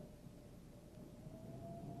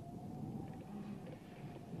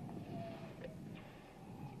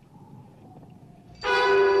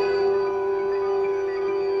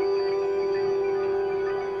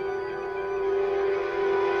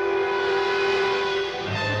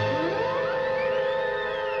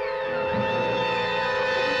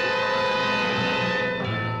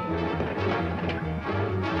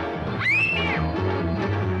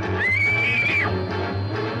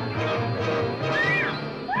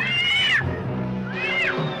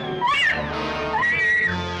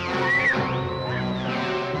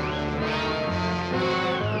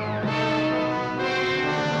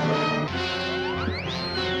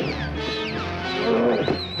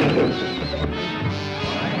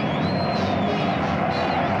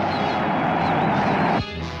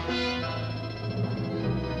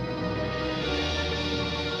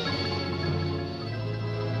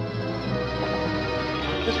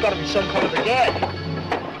 got to be some kind of a gag.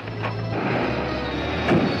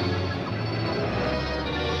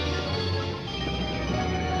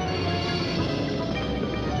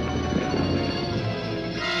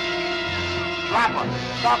 Drop her.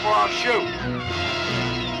 Stop or I'll shoot.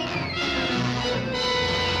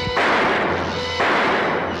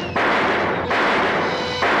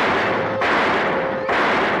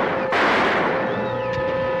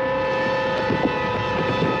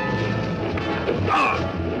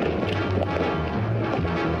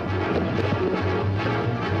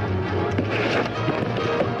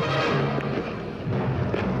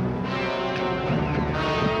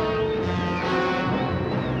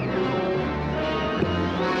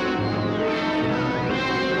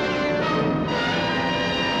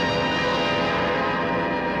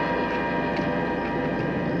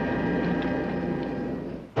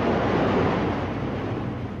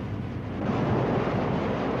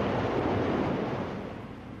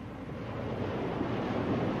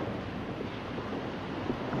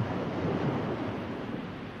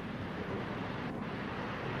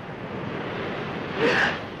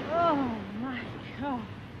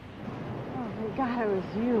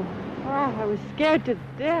 Scared to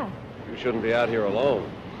death. You shouldn't be out here alone.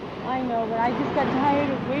 I know, but I just got tired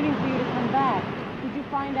of waiting for you to come back. Did you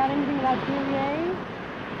find out anything about Juliet?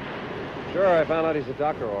 Sure, I found out he's a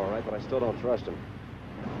doctor, all right, but I still don't trust him.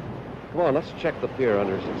 Come on, let's check the pier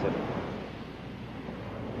under his exhibit.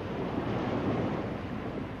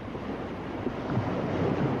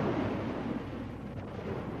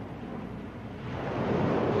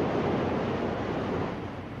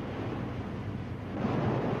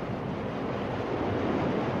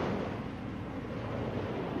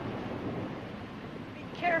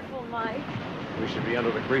 Careful, Mike. We should be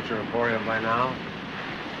under the creature emporium by now.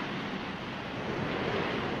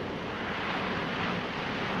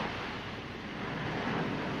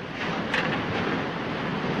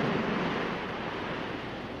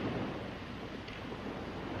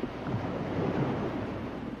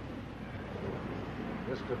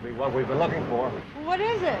 This could be what we've been looking for. What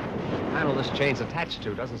is it? The panel this chain's attached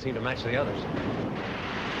to doesn't seem to match the others.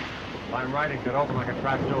 If I'm right, it could open like a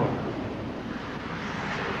trap door.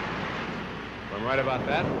 If I'm right about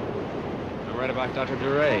that, I'm right about Dr.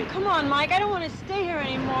 Duray. Oh, come on, Mike. I don't want to stay here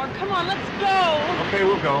anymore. Come on, let's go. Okay,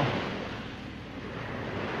 we'll go.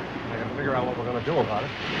 I gotta figure out what we're gonna do about it.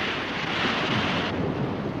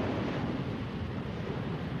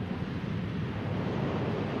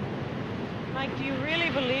 Mike, do you really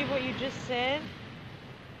believe what you just said?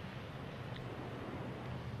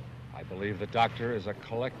 I believe the doctor is a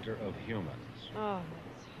collector of humans. Oh,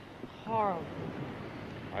 that's horrible.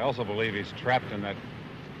 I also believe he's trapped in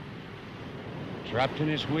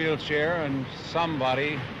his wheelchair, and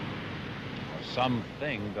somebody or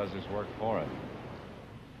something does his work for him.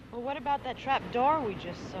 Well, what about that trap door we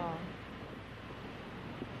just saw?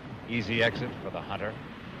 Easy exit for the hunter.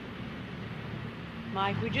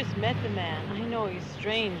 Mike, we just met the man. I know he's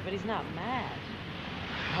strange, but he's not mad.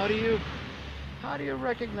 How do you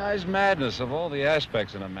recognize madness? Of all the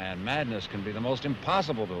aspects in a man, madness can be the most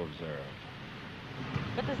impossible to observe.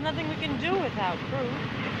 But there's nothing we can do without proof.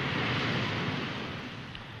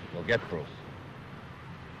 We'll get proof.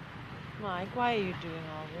 Mike, why are you doing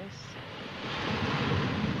all this?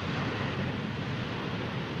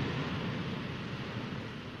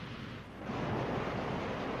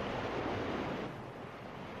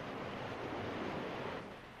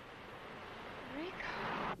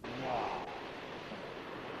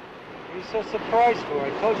 What are you so surprised for? I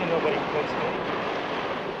told you nobody puts me.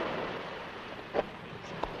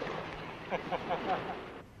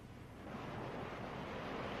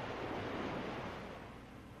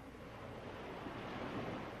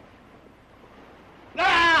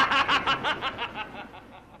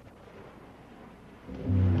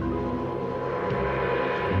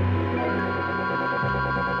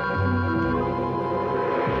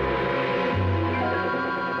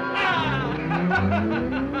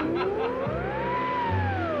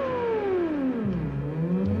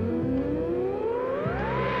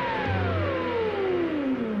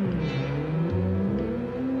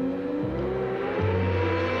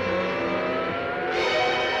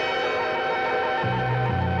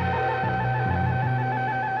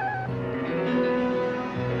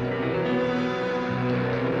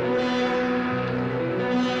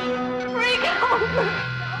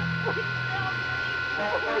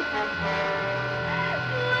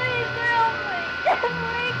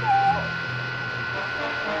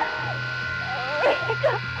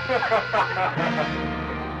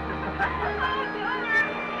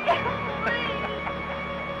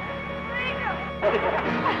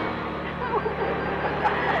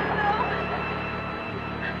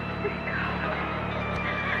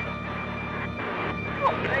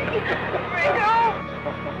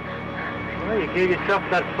 Well, you gave yourself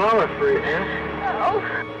that flower free, huh? No.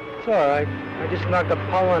 It's all right. I just knocked the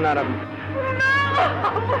pollen out of him. No.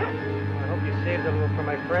 I hope you saved a little for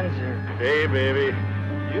my friends here. Hey, baby.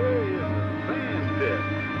 You're in the sandpit.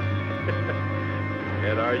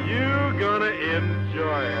 And are you gonna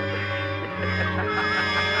enjoy it?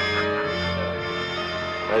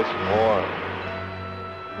 Nice and warm.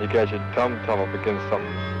 You got your tum-tum up against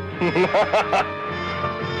something.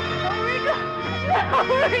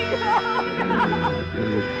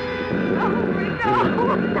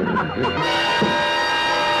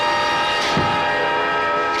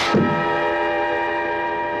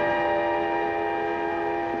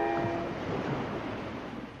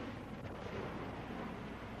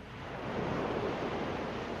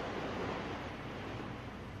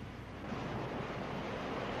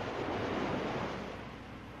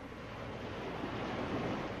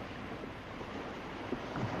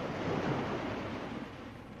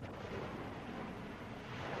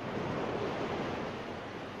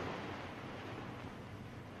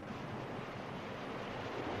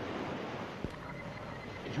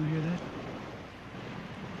 Did you hear that?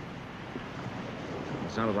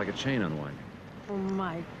 It sounded like a chain unwinding. Oh,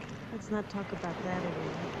 Mike, let's not talk about that again.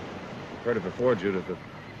 Heard it before, Judith, but...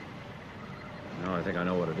 No, I think I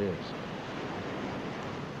know what it is.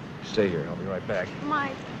 Stay here. I'll be right back.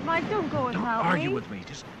 Mike, don't go without me. Don't argue with me.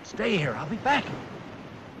 Just stay here. I'll be back.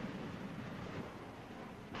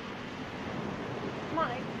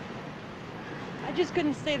 Mike, I just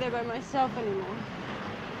couldn't stay there by myself anymore.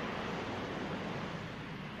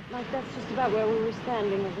 Mike, that's just about where we were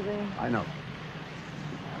standing over there. I know.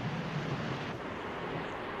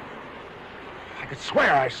 I could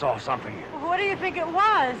swear I saw something. Well, what do you think it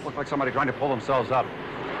was? Looked like somebody trying to pull themselves up.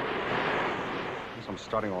 I guess I'm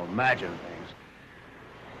starting to imagine things.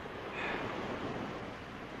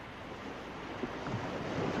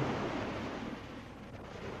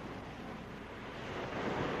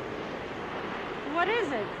 What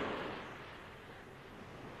is it?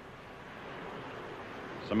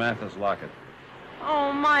 Samantha's locket.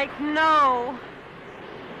 Oh, Mike, no.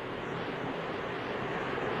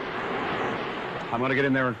 I'm gonna get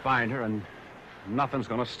in there and find her, and nothing's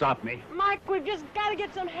gonna stop me. Mike, we've just got to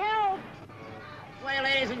get some help. Well,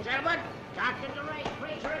 ladies and gentlemen, Dr. DeRay,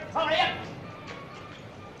 preacher at podium.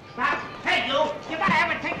 Stop. Hey, you. You gotta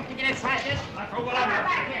have a ticket to get inside this. Come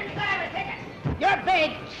back here. You gotta have a ticket. You're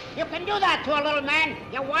big. You can do that to a little man,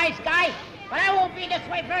 you wise guy. But I won't be this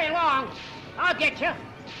way very long. I'll get you.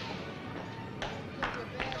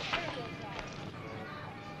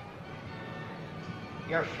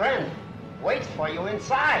 Your friend waits for you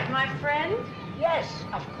inside. My friend? Yes,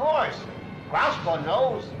 of course. Grausko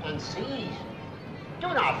knows and sees. Do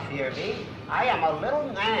not fear me. I am a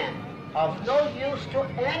little man of no use to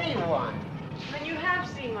anyone. Then you have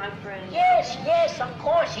seen my friend. Yes, yes, of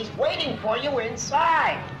course. He's waiting for you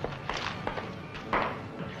inside.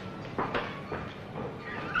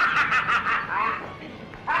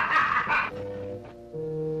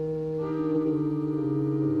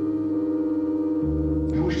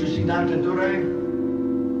 You wish to see Dr. Duray?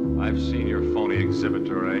 I've seen your phony exhibit,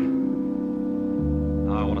 Duray.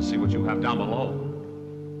 Now I want to see what you have down below.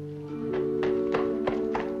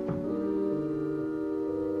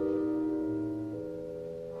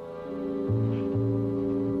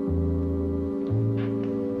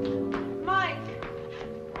 Mike!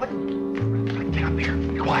 What? Get up here.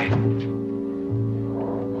 Be quiet.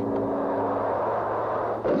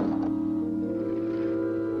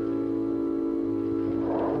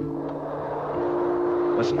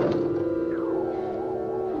 Listen.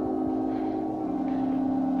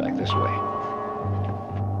 Back this way.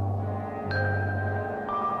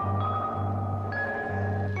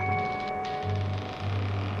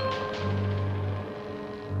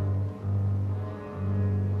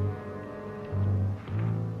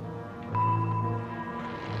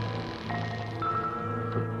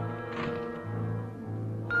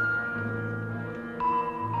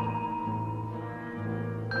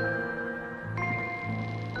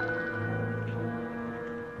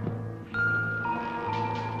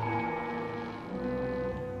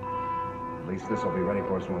 At least this will be ready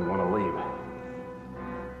for us when we want to leave.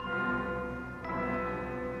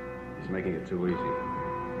 He's making it too easy.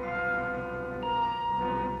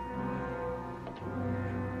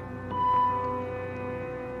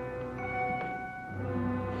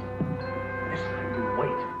 This time you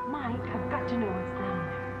wait. Mike, I've got to know what's down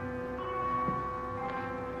there.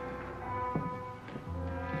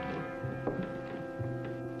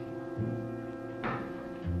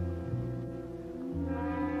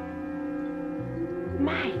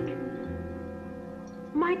 Mike.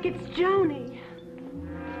 Mike, it's Joni.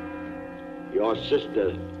 Your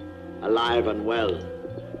sister, alive and well.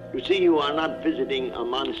 You see, you are not visiting a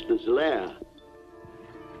monster's lair.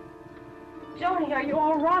 Joni, are you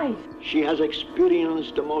all right? She has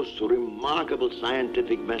experienced the most remarkable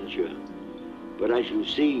scientific venture. But as you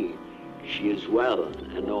see, she is well,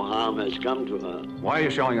 and no harm has come to her. Why are you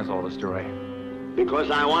showing us all this, Duray?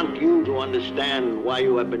 Because I want you to understand why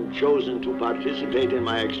you have been chosen to participate in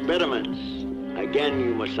my experiments. Again,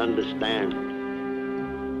 you must understand.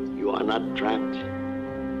 You are not trapped,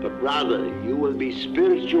 but rather you will be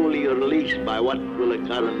spiritually released by what will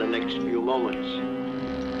occur in the next few moments.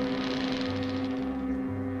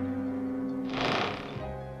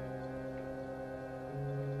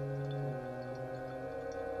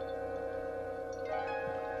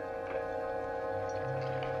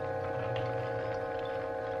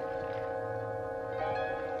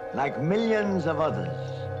 Like millions of others,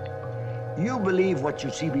 you believe what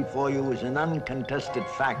you see before you is an uncontested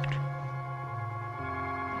fact.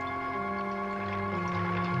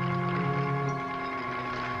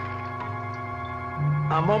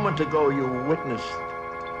 A moment ago, you witnessed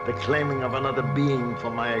the claiming of another being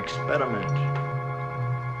for my experiment.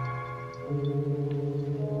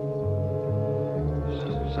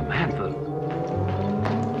 Samantha.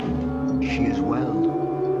 She is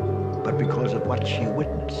well, but because of what she witnessed,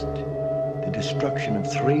 the destruction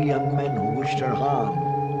of 3 young men who wished her harm,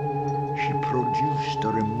 she produced a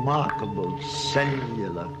remarkable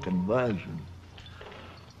cellular conversion.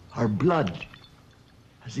 Her blood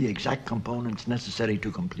has the exact components necessary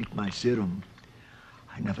to complete my serum.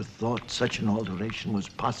 I never thought such an alteration was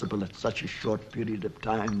possible at such a short period of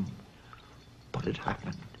time, but it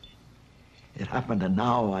happened. It happened, and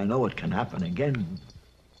now I know it can happen again.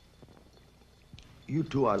 You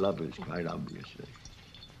two are lovers, quite obviously.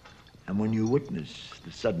 And when you witness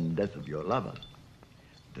the sudden death of your lover,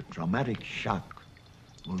 the traumatic shock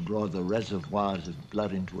will draw the reservoirs of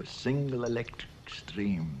blood into a single electric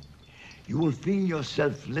stream. You will feel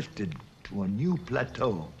yourself lifted to a new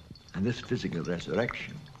plateau, and this physical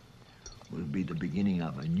resurrection will be the beginning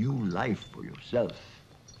of a new life for yourself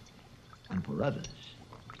and for others.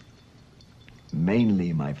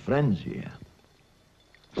 Mainly my friends here.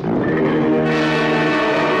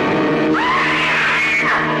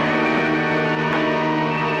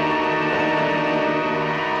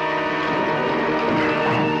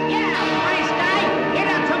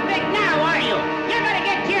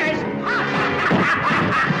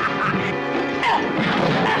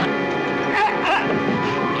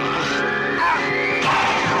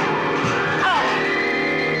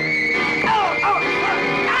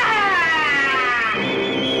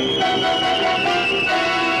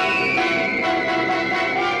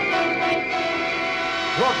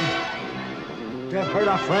 They've heard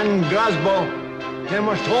our friend Glasgow. They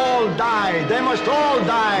must all die. They must all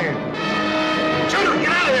die. Children,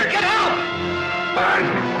 get out of here! Get out!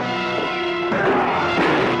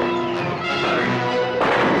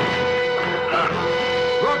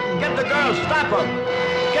 Rotten, get the girl. Stop her.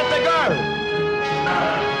 Get the girl.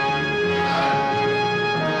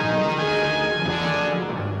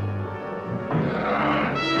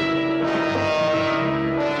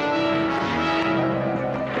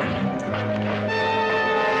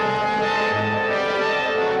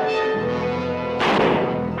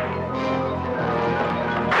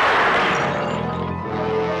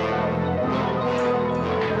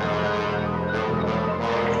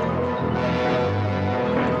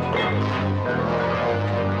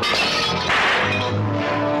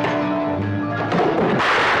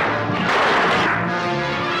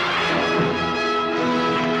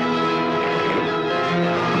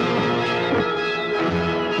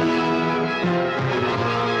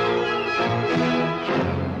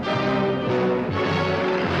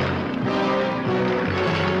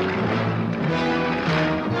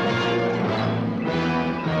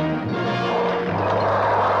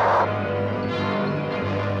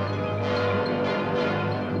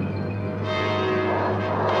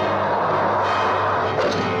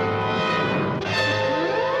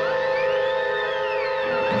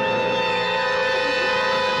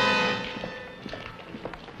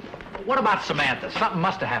 What about Samantha? Something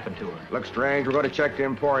must have happened to her. Looks strange. We're going to check the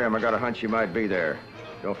Emporium. I got a hunch she might be there.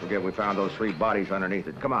 Don't forget we found those 3 bodies underneath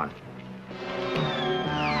it. Come on.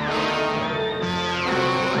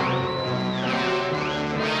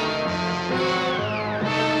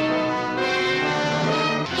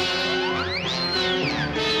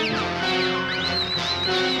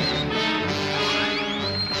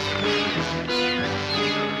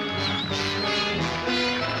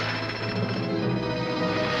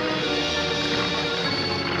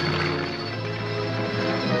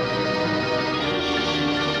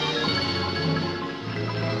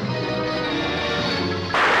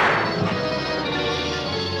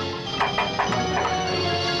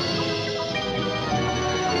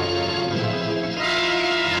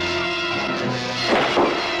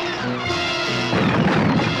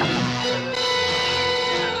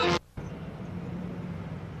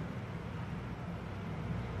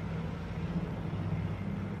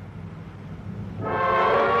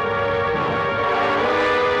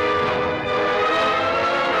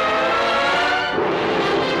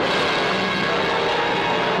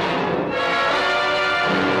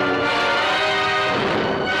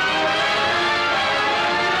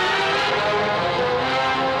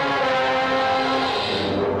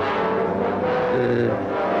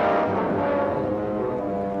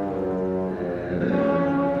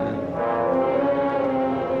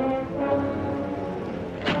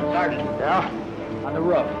 Sergeant. Yeah? On the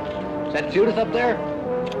roof. Is that Judith up there?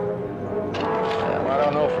 Well, I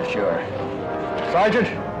don't know for sure. Sergeant,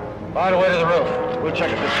 find a way to the roof. We'll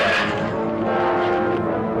check it this side.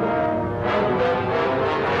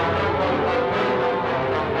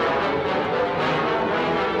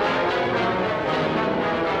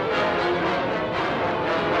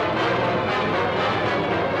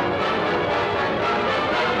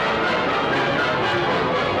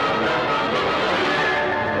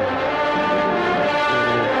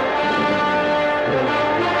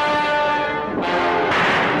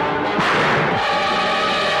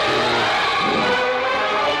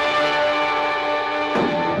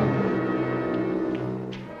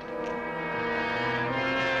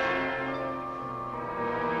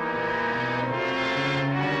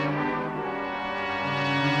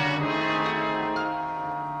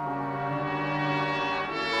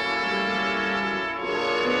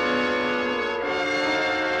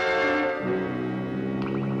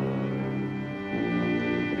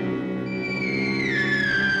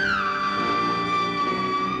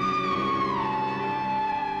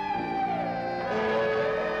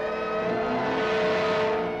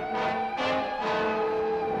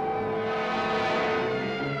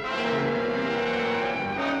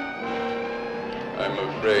 I'm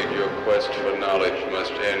afraid your quest for knowledge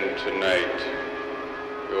must end tonight.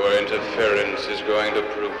 Your interference is going to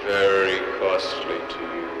prove very costly to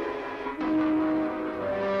you.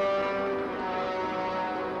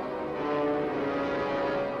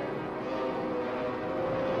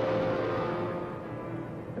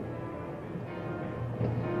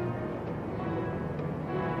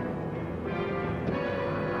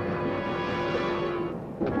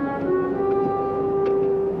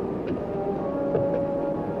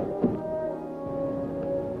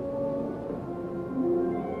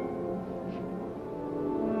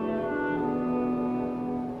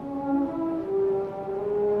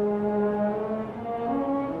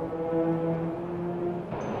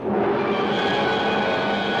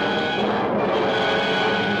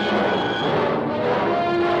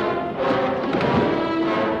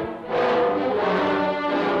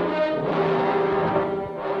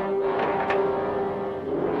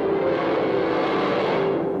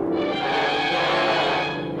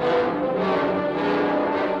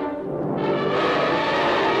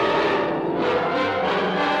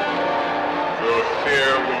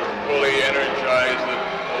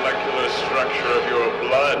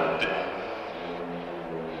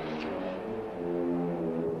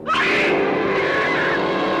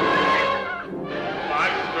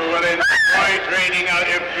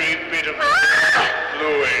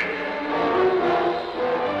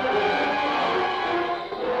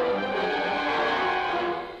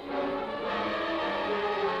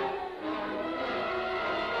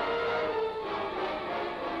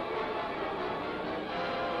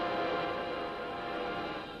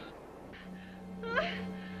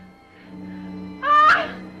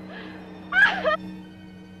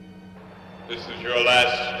 This is your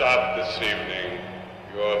last stop this evening.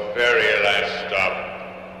 Your very last stop.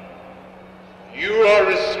 You are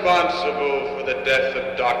responsible for the death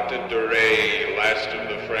of Dr. DeRay, last of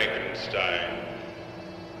the Frankenstein.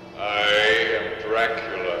 I am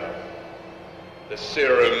Dracula. The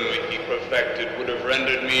serum he perfected would have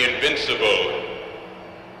rendered me invincible.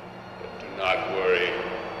 But do not worry.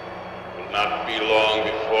 It will not be long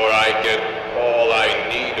before I get all I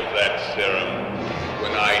need of that serum.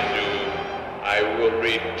 When I do, I will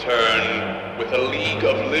return with a league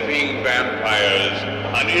of living vampires,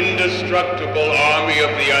 an indestructible army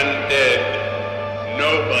of the undead.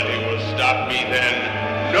 Nobody will stop me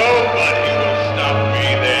then. Nobody will stop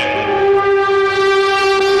me then.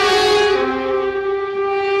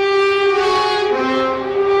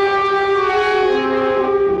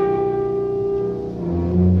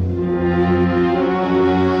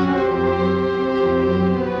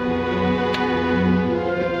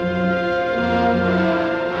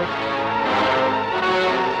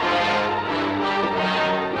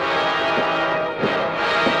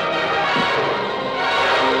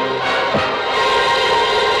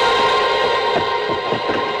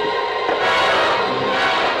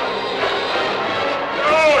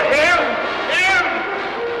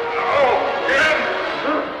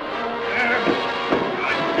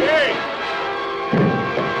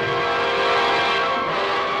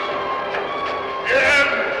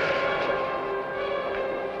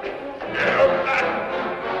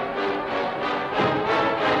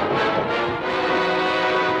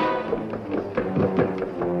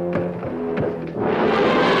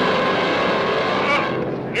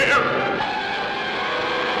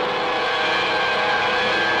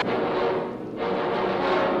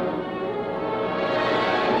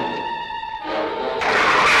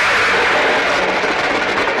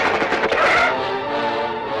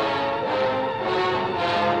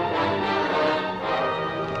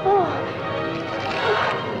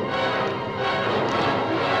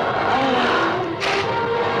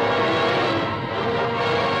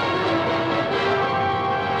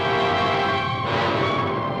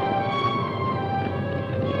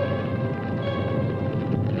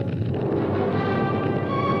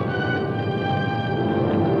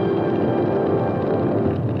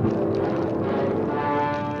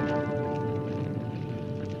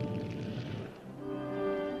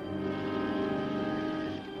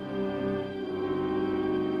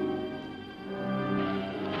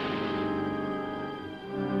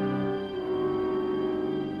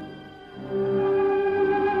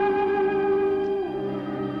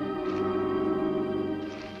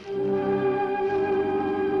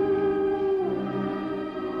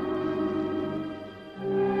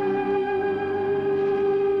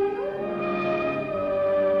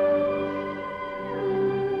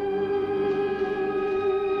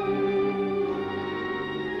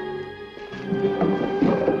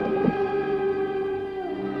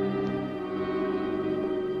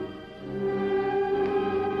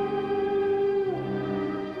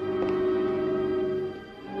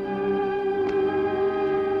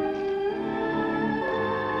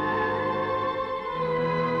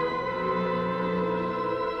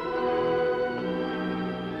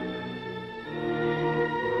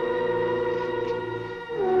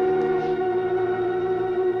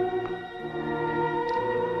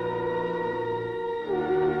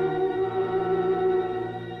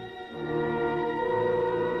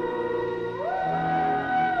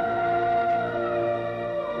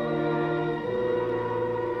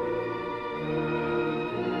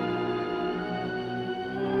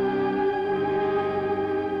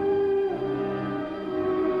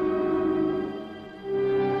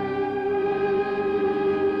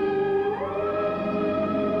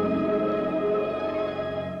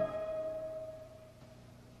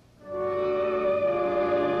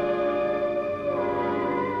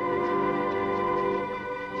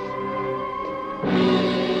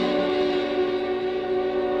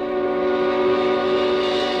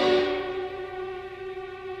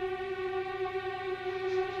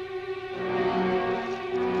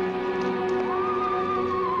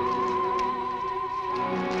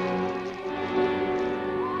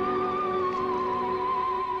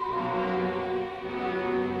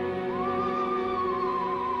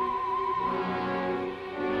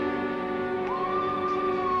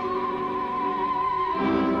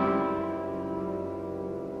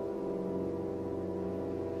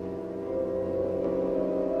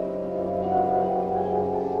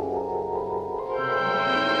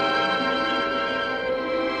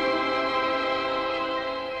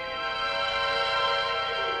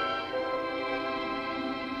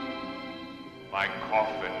 My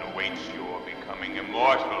coffin awaits your becoming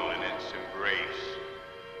immortal in its embrace.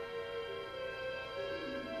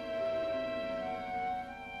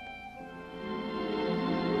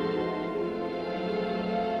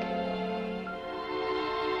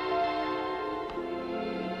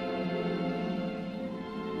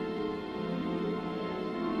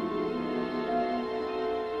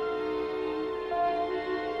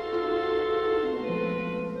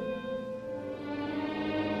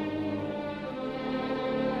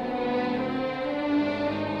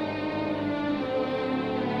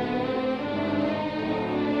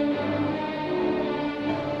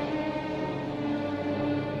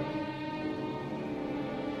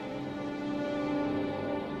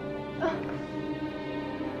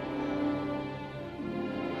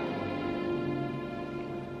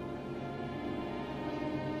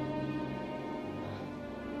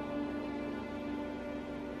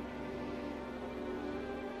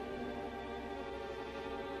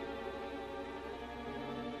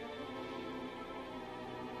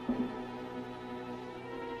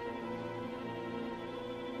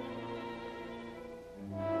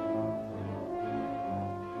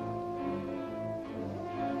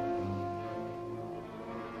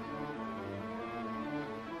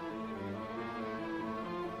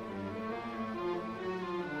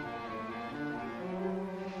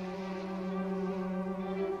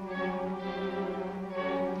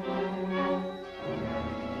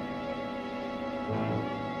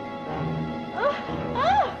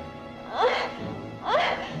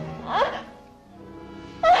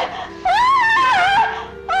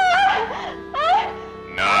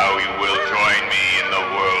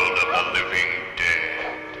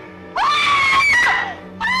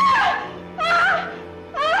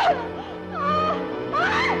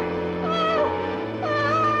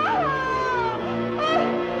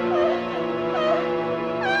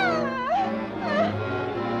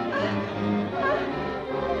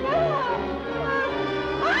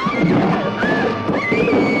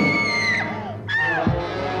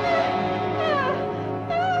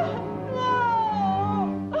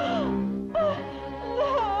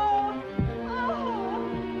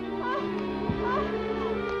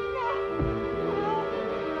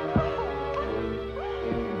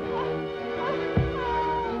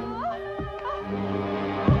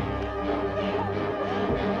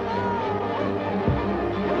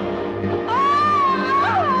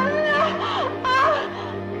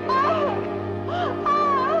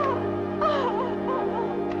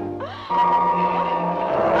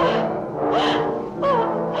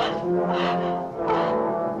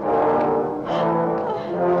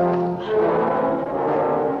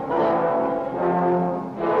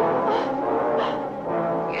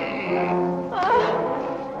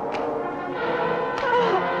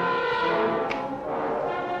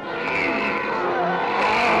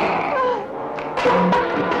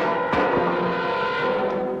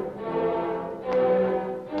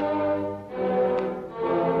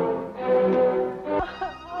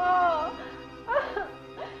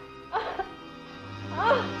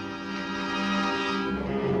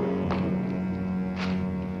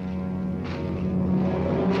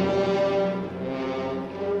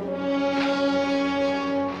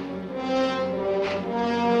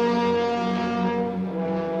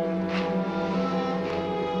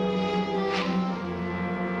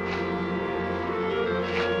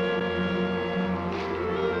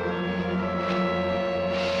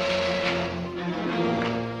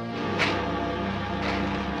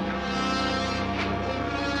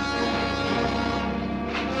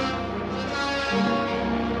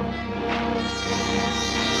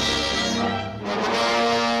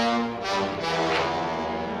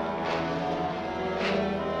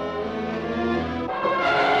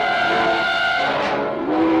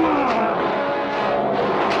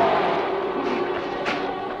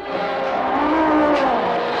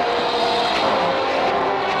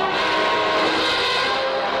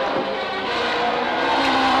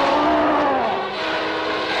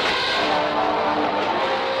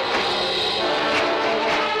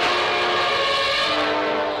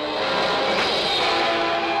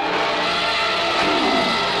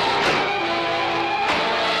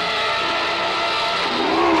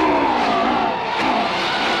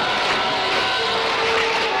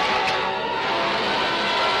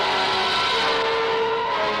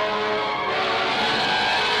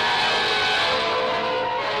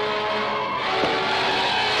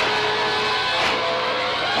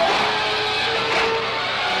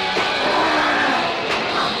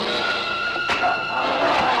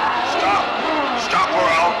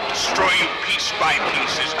 by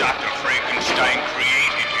pieces Dr. Frankenstein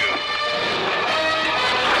created you.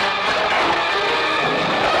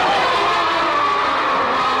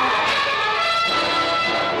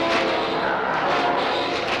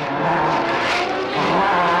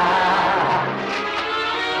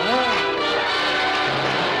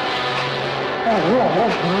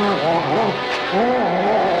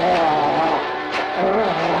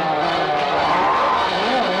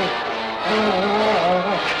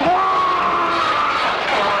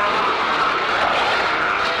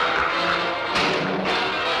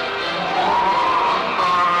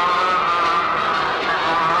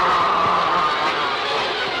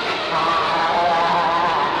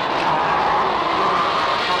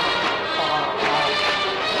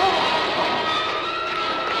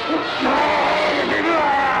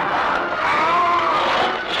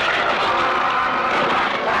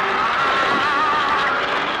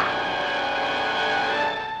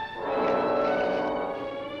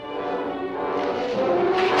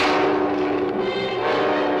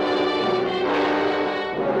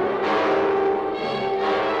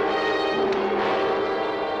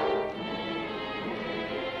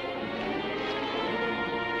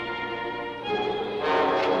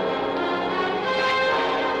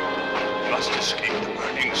 Must escape the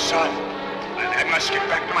burning sun. I must get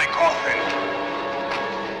back to my coffin.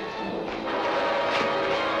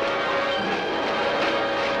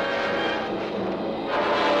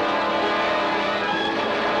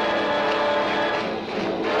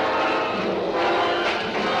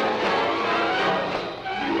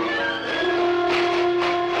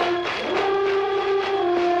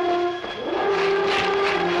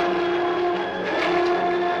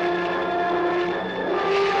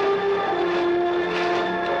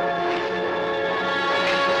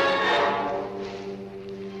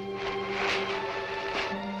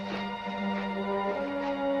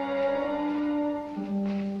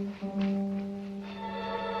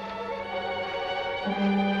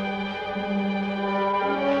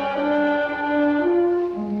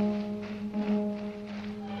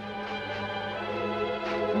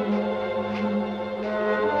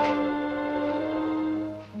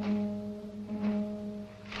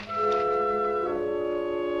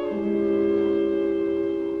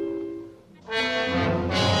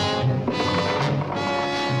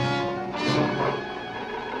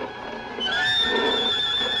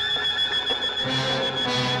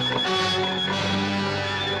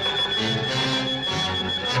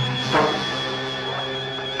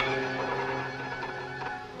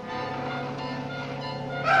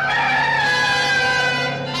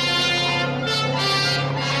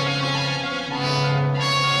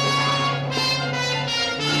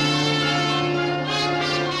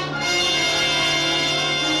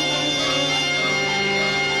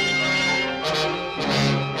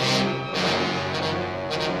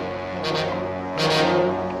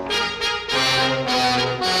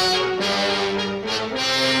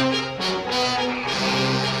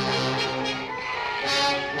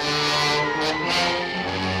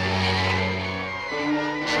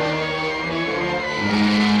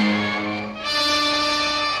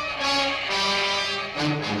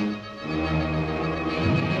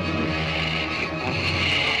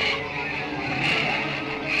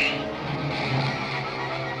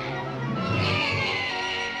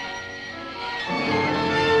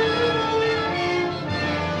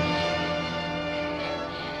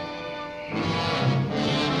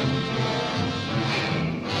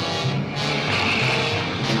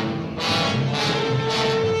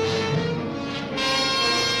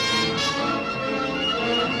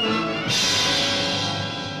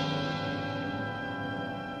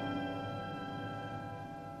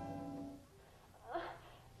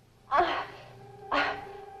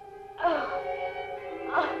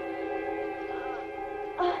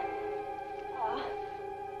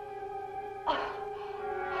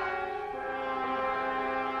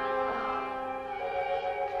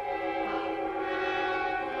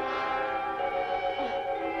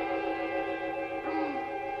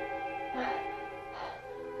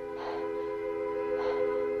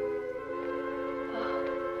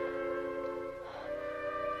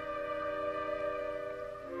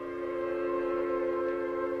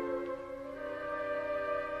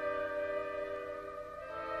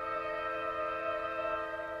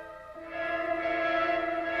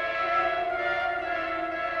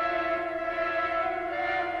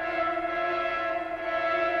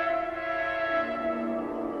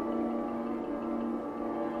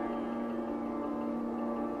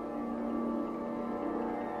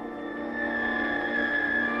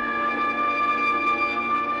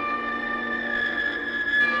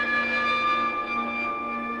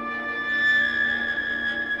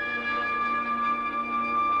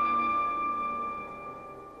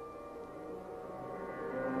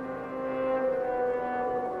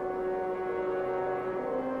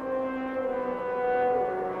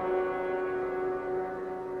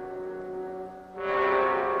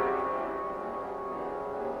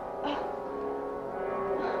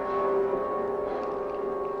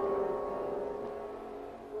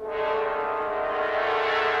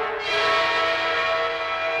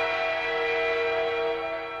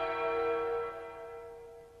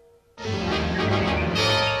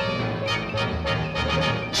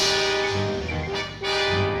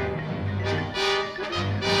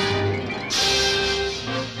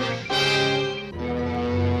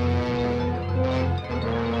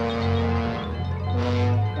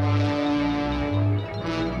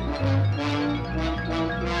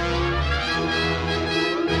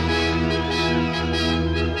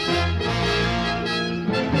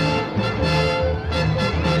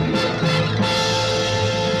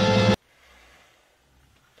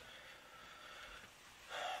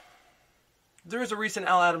 There is a recent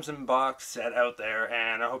Al Adamson box set out there,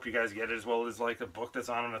 and I hope you guys get it, as well as like the book that's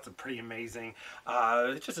on them. That's pretty amazing.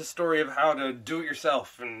 It's just a story of how to do it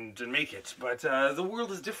yourself and to make it. But the world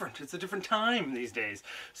is different. It's a different time these days,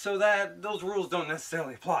 so that those rules don't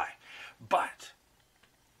necessarily apply. But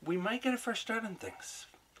we might get a fresh start on things.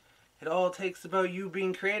 It all takes about you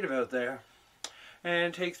being creative out there. And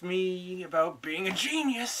it takes me about being a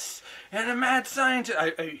genius and a mad scientist.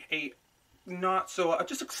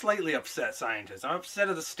 Just a slightly upset scientist. I'm upset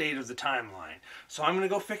at the state of the timeline. So I'm going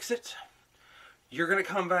to go fix it. You're going to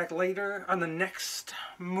come back later on the next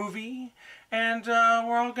movie. And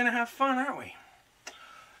we're all going to have fun, aren't we?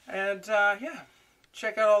 And yeah,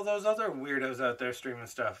 check out all those other weirdos out there streaming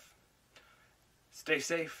stuff. Stay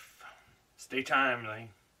safe. Stay timely.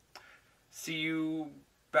 See you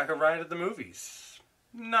back at Riot at the movies.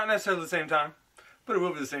 Not necessarily the same time, but it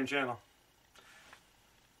will be the same channel.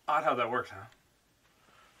 Odd how that works, huh?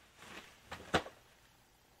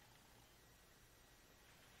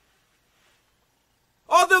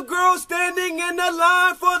 All the girls standing in the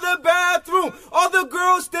line for the bathroom. All the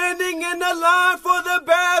girls standing in the line for the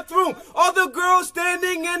bathroom. All the girls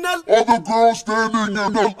standing in the All the girls standing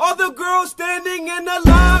in the All the girls standing in the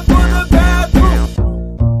line for the bathroom.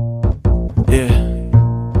 Yeah.